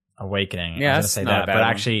 Awakening. Yeah, I was that's gonna say not a that, bad but one.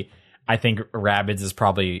 actually, I think Rabbids is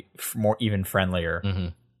probably more even friendlier.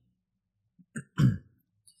 Mhm.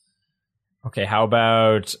 Okay, how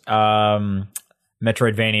about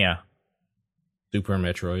Metroidvania? Super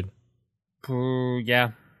Metroid. Ooh,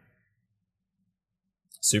 yeah.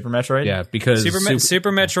 Super Metroid? Yeah, because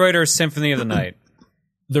Super Metroid or Symphony of the Night?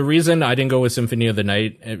 the reason I didn't go with Symphony of the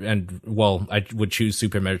Night and well, I would choose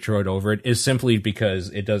Super Metroid over it is simply because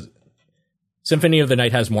it does. Symphony of the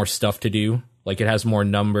Night has more stuff to do. Like it has more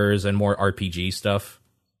numbers and more RPG stuff,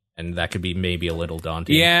 and that could be maybe a little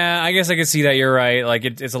daunting. Yeah, I guess I could see that. You're right. Like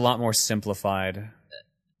it's a lot more simplified.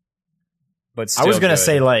 But still I was gonna good.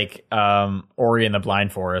 say like Ori and the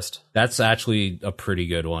Blind Forest. That's actually a pretty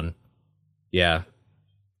good one. Yeah.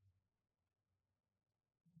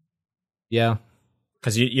 Yeah.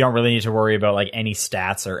 Because you don't really need to worry about like any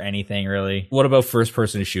stats or anything really. What about first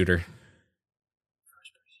person shooter?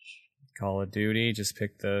 Call of Duty. Just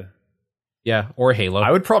pick the. Yeah, or Halo. I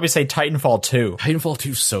would probably say Titanfall 2. Titanfall 2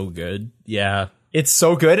 is so good. Yeah. It's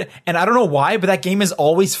so good, and I don't know why, but that game is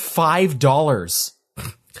always $5.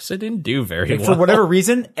 Because it didn't do very Like, well. for whatever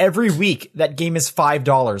reason, every week that game is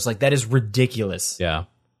 $5. Like that is ridiculous. Yeah.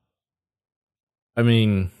 I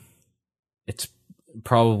mean, it's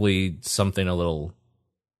probably something a little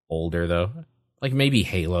older, though. Like maybe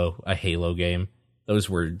Halo, a Halo game. Those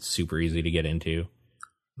were super easy to get into.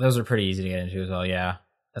 Those are pretty easy to get into as well. Yeah,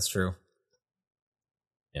 that's true.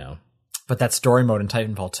 Yeah. But that story mode in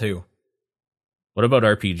Titanfall 2. What about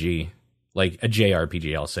RPG? Like a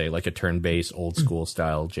JRPG, I'll say. Like a turn-based, old-school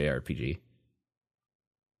style JRPG.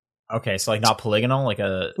 Okay, so like not polygonal, like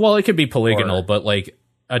a. Well, it could be polygonal, Or- but like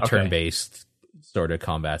a Okay. turn-based sort of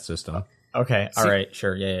combat system. Okay, all right,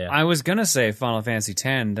 sure, yeah. I was gonna say Final Fantasy X,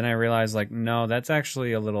 then I realized like no, that's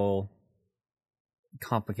actually a little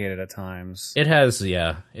complicated at times. It has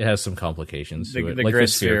some complications to The it. Like grid the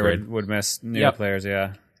sphere sphere grid. would mess new Yep. players.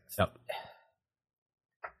 Yeah. Yep.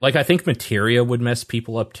 Like I think Materia would mess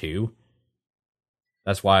people up too.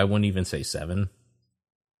 That's why I wouldn't even say 7.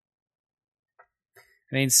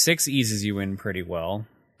 I mean, 6 eases you in pretty well.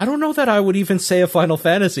 I don't know that I would even say a Final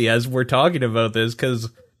Fantasy as we're talking about this, because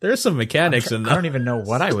there's some mechanics in I them. don't even know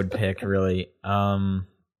what I would pick, really. I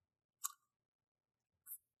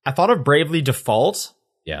thought of Bravely Default,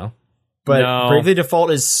 Yeah. but No. Bravely Default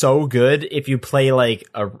is so good if you play like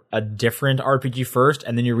a different RPG first,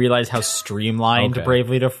 and then you realize how streamlined Okay.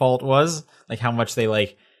 Bravely Default was, like how much they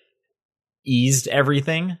like eased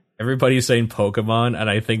everything. Everybody's saying Pokemon, and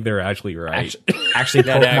I think they're actually right. Actually,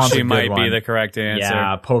 That Pokemon's actually a good might one. be the correct answer.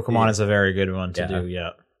 Yeah, Pokemon is a very good one to Yeah. do. Yeah,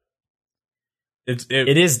 It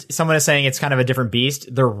it is. Someone is saying it's kind of a different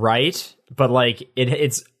beast. They're right, but like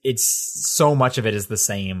it's so much of it is the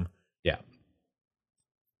same. yeah.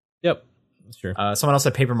 Yep. Sure. Someone else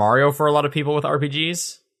said Paper Mario for a lot of people with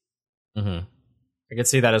RPGs. Mm-hmm. I could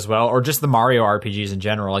see that as well, or just the Mario RPGs in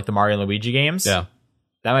general, like the Mario and Luigi games. Yeah.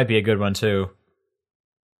 That might be a good one too.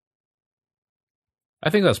 I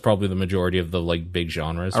think that's probably the majority of the like big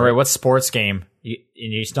genres. All right, what sports game?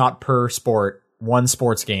 It's not per sport. One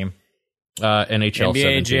sports game. NHL NBA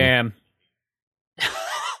 17. Jam.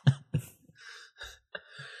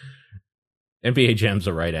 NBA Jam's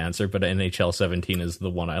the right answer, but NHL 17 is the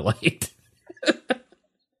one I liked.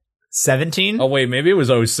 17? Oh wait, maybe it was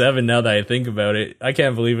 07 now that I think about it. I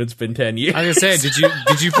can't believe it's been 10 years. I was gonna say,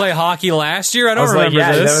 did you play hockey last year? I I don't was like, remember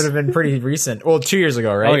yeah, this. that would have been pretty recent. Well, 2 years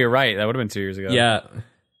ago, right? Oh, you're right. That would have been 2 years ago. Yeah.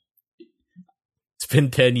 It's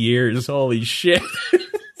been 10 years. Holy shit.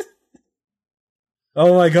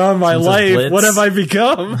 Oh my god, my Since life. Blitz. What have I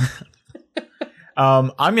become?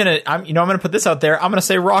 I'm gonna put this out there. I'm gonna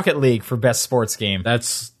say Rocket League for best sports game.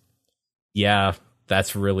 That's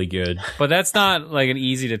really good. But that's not like an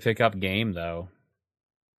easy to pick up game, though.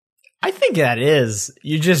 I think that is.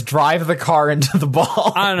 You just drive the car into the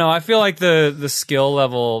ball. I don't know. I feel like the skill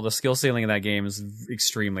level, the skill ceiling in that game is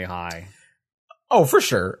extremely high. Oh, for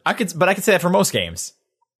sure. I could say that for most games.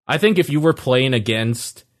 I think if you were playing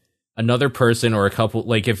against another person or a couple,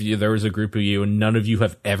 like if there was a group of you and none of you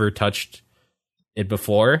have ever touched it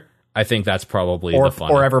before, I think that's probably the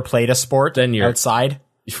fun. Or ever played a sport Then you're- outside.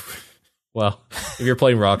 Well, if you're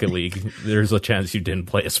playing Rocket League, there's a chance you didn't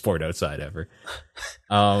play a sport outside ever.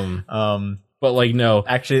 But like, no,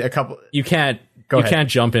 Actually, a couple. you can't. Go you ahead. can't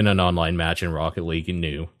jump in an online match in Rocket League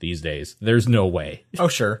new these days. There's no way. Oh,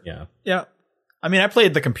 sure. Yeah, Yeah. I mean, I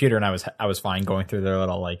played the computer and I was fine going through their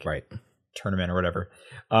little like right. tournament or whatever.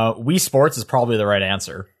 Wii Sports is probably the right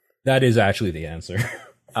answer. That is actually the answer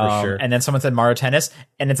for sure. And then someone said Mario Tennis,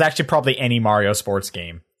 and it's actually probably any Mario sports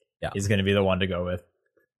game is going to be the one to go with.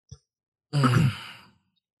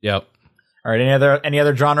 Yep. All right, any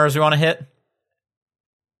other genres we want to hit?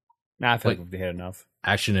 Nah, I feel like Like- we've hit enough.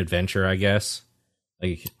 Action adventure, I guess.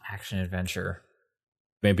 Like Action adventure.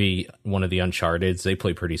 maybe one of the Uncharted's. They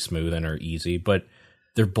play pretty smooth and are easy, but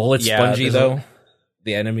they're bullet Yeah, spongy there's a- though.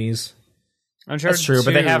 The enemies. Uncharted That's true,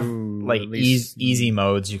 but they 2, have like at least- easy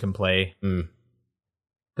modes you can play. Mm.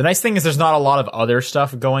 The nice thing is there's not a lot of other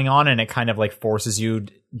stuff going on, and it kind of like forces you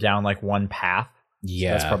down like one path.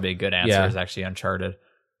 Yeah, That's probably a good answer. Yeah. Is actually Uncharted.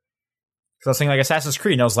 Because I was thinking like Assassin's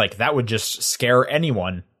Creed, and I was like, that would just scare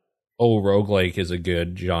anyone. Oh, roguelike is a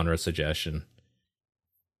good genre suggestion.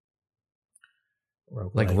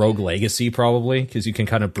 Like Rogue Legacy, probably, because you can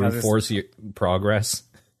kind of brute force your progress.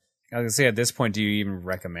 I was gonna say, at this point, do you even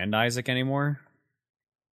recommend Isaac anymore?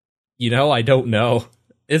 You know, I don't know.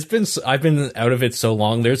 I've been out of it so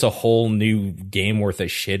long. There's a whole new game worth of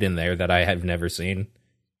shit in there that I have never seen.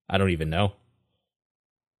 I don't even know.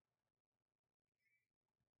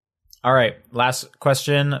 All right, last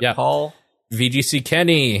question, Yeah. Paul. VGC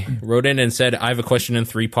Kenny wrote in and said, I have a question in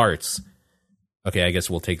 3 parts. Okay, I guess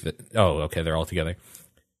we'll take the... Oh, okay, they're all together.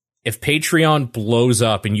 If Patreon blows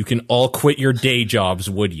up and you can all quit your day jobs,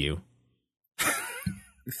 would you?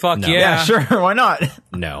 Fuck No. yeah. Yeah, sure. Why not?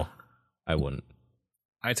 No, I wouldn't.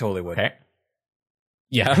 I totally would. Okay.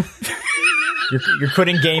 Yeah. You're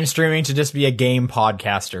quitting game streaming to just be a game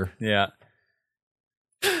podcaster. Yeah.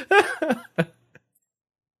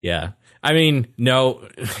 Yeah. I mean, no.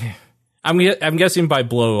 I'm guessing by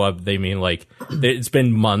blow up, they mean like it's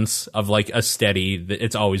been months of like a steady,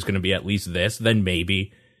 it's always going to be at least this, then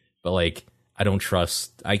maybe. But like, I don't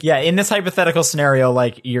trust. Yeah, in this hypothetical scenario,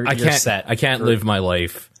 like you're set. I can't live my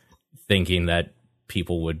life thinking that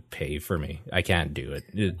people would pay for me. I can't do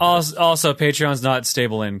it. Also, Patreon's not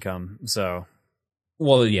stable income, so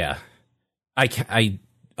Well, yeah. I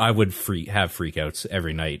would have freakouts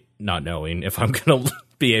every night, not knowing if I'm gonna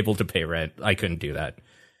be able to pay rent. I couldn't do that.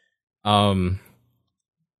 What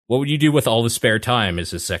would you do with all the spare time?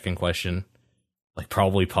 Is his second question. Like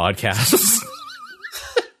probably podcasts.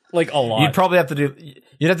 Like a lot. You'd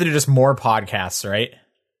have to do just more podcasts, right?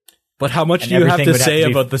 But how much And do you have everything to would have say to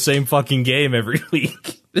be- about the same fucking game every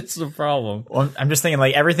week? It's the problem. Well, I'm just thinking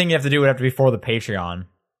like everything you have to do would have to be for the Patreon.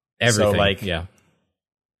 Everything. So like, yeah.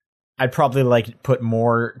 I'd probably like put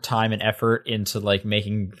more time and effort into like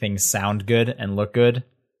making things sound good and look good.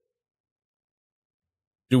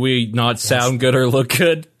 Do we not sound good or look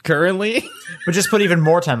good currently? But just put even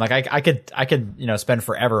more time. Like I could spend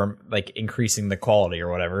forever like increasing the quality or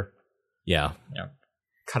whatever. Yeah.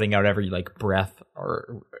 Cutting out every like breath,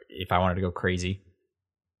 or if I wanted to go crazy.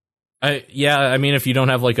 I mean, if you don't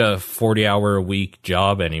have like a 40-hour-a-week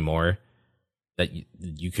job anymore, that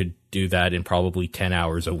you could do that in probably 10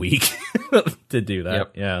 hours a week to do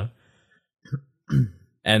that. Yep. Yeah.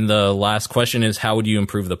 And the last question is, how would you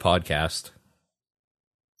improve the podcast?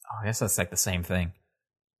 Oh, I guess that's like the same thing.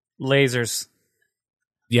 Lasers.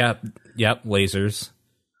 Yep, lasers.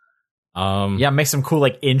 Make some cool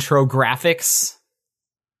like intro graphics.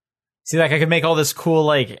 See, like I could make all this cool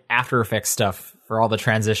like After Effects stuff for all the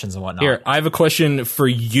transitions and whatnot. Here, I have a question for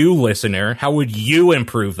you, listener. How would you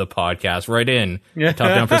improve the podcast? Write in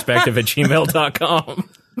topdownperspective@gmail.com.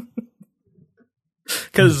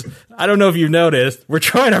 Because I don't know if you've noticed, we're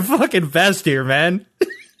trying our fucking best here, man.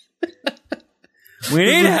 We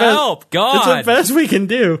need help. God, it's the best we can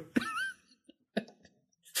do.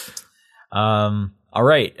 All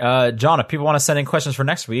right, John. If people want to send in questions for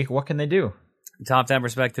next week, what can they do?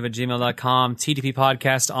 topdownperspective@gmail.com, TTP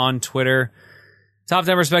Podcast on Twitter, Top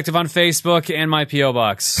Down Perspective on Facebook, and my P.O.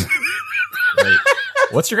 Box. Wait,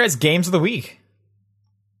 what's your guys' games of the week?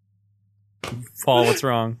 Paul, what's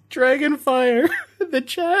wrong? Dragonfire in the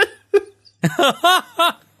chat.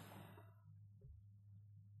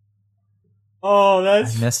 Oh, I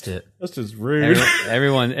missed it. that's just rude.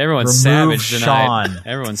 Everyone's Remove savage tonight. Sean.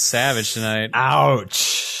 Everyone's savage tonight.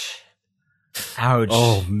 Ouch.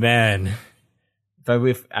 Oh man.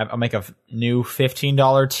 I'll make a new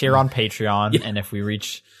 $15 tier on Patreon, and if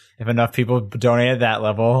enough people donate at that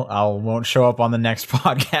level, won't show up on the next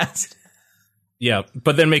podcast. Yeah,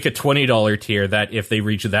 but then make a $20 tier that if they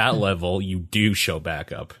reach that level, you do show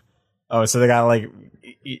back up. Oh, so they got like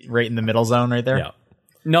right in the middle zone right there? Yeah.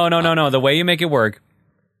 No. The way you make it work,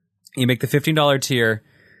 you make the $15 tier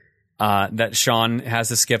that Sean has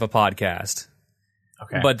to skip a podcast.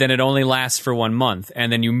 Okay. But then it only lasts for 1 month,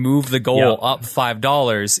 and then you move the goal up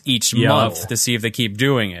 $5 each month to see if they keep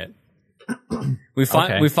doing it. We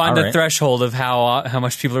find the threshold of how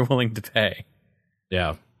much people are willing to pay.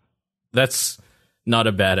 Yeah, that's not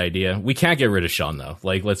a bad idea. We can't get rid of Sean though.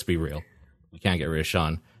 Like, let's be real, we can't get rid of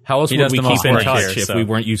Sean. How else would we keep in touch if we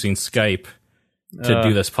weren't using Skype to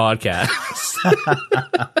do this podcast?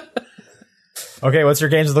 Okay, what's your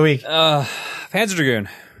games of the week? Panzer Dragoon.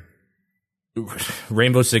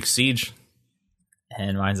 Rainbow Six Siege.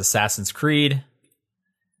 And mine's Assassin's Creed.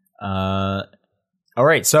 All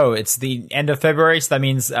right, so it's the end of February, so that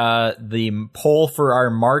means the poll for our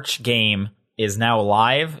March game is now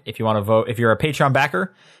live. If you want to vote, if you're a Patreon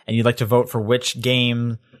backer and you'd like to vote for which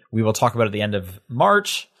game we will talk about at the end of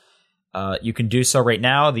March, you can do so right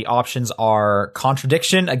now. The options are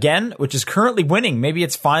Contradiction again, which is currently winning. Maybe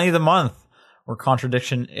it's finally the month where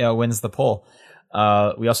Contradiction wins the poll.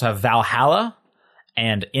 We also have Valhalla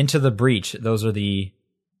and Into the Breach. Those are the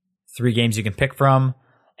 3 games you can pick from.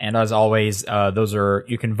 And as always,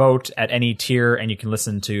 you can vote at any tier, and you can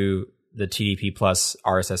listen to the TDP Plus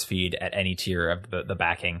RSS feed at any tier of the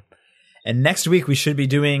backing. And next week we should be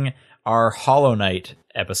doing our Hollow Knight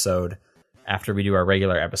episode after we do our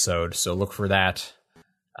regular episode. So look for that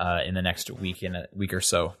in the next week, in a week or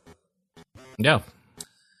so. Yeah.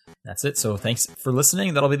 That's it. So thanks for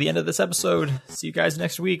listening. That'll be the end of this episode. See you guys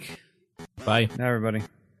next week. Bye. Bye, everybody.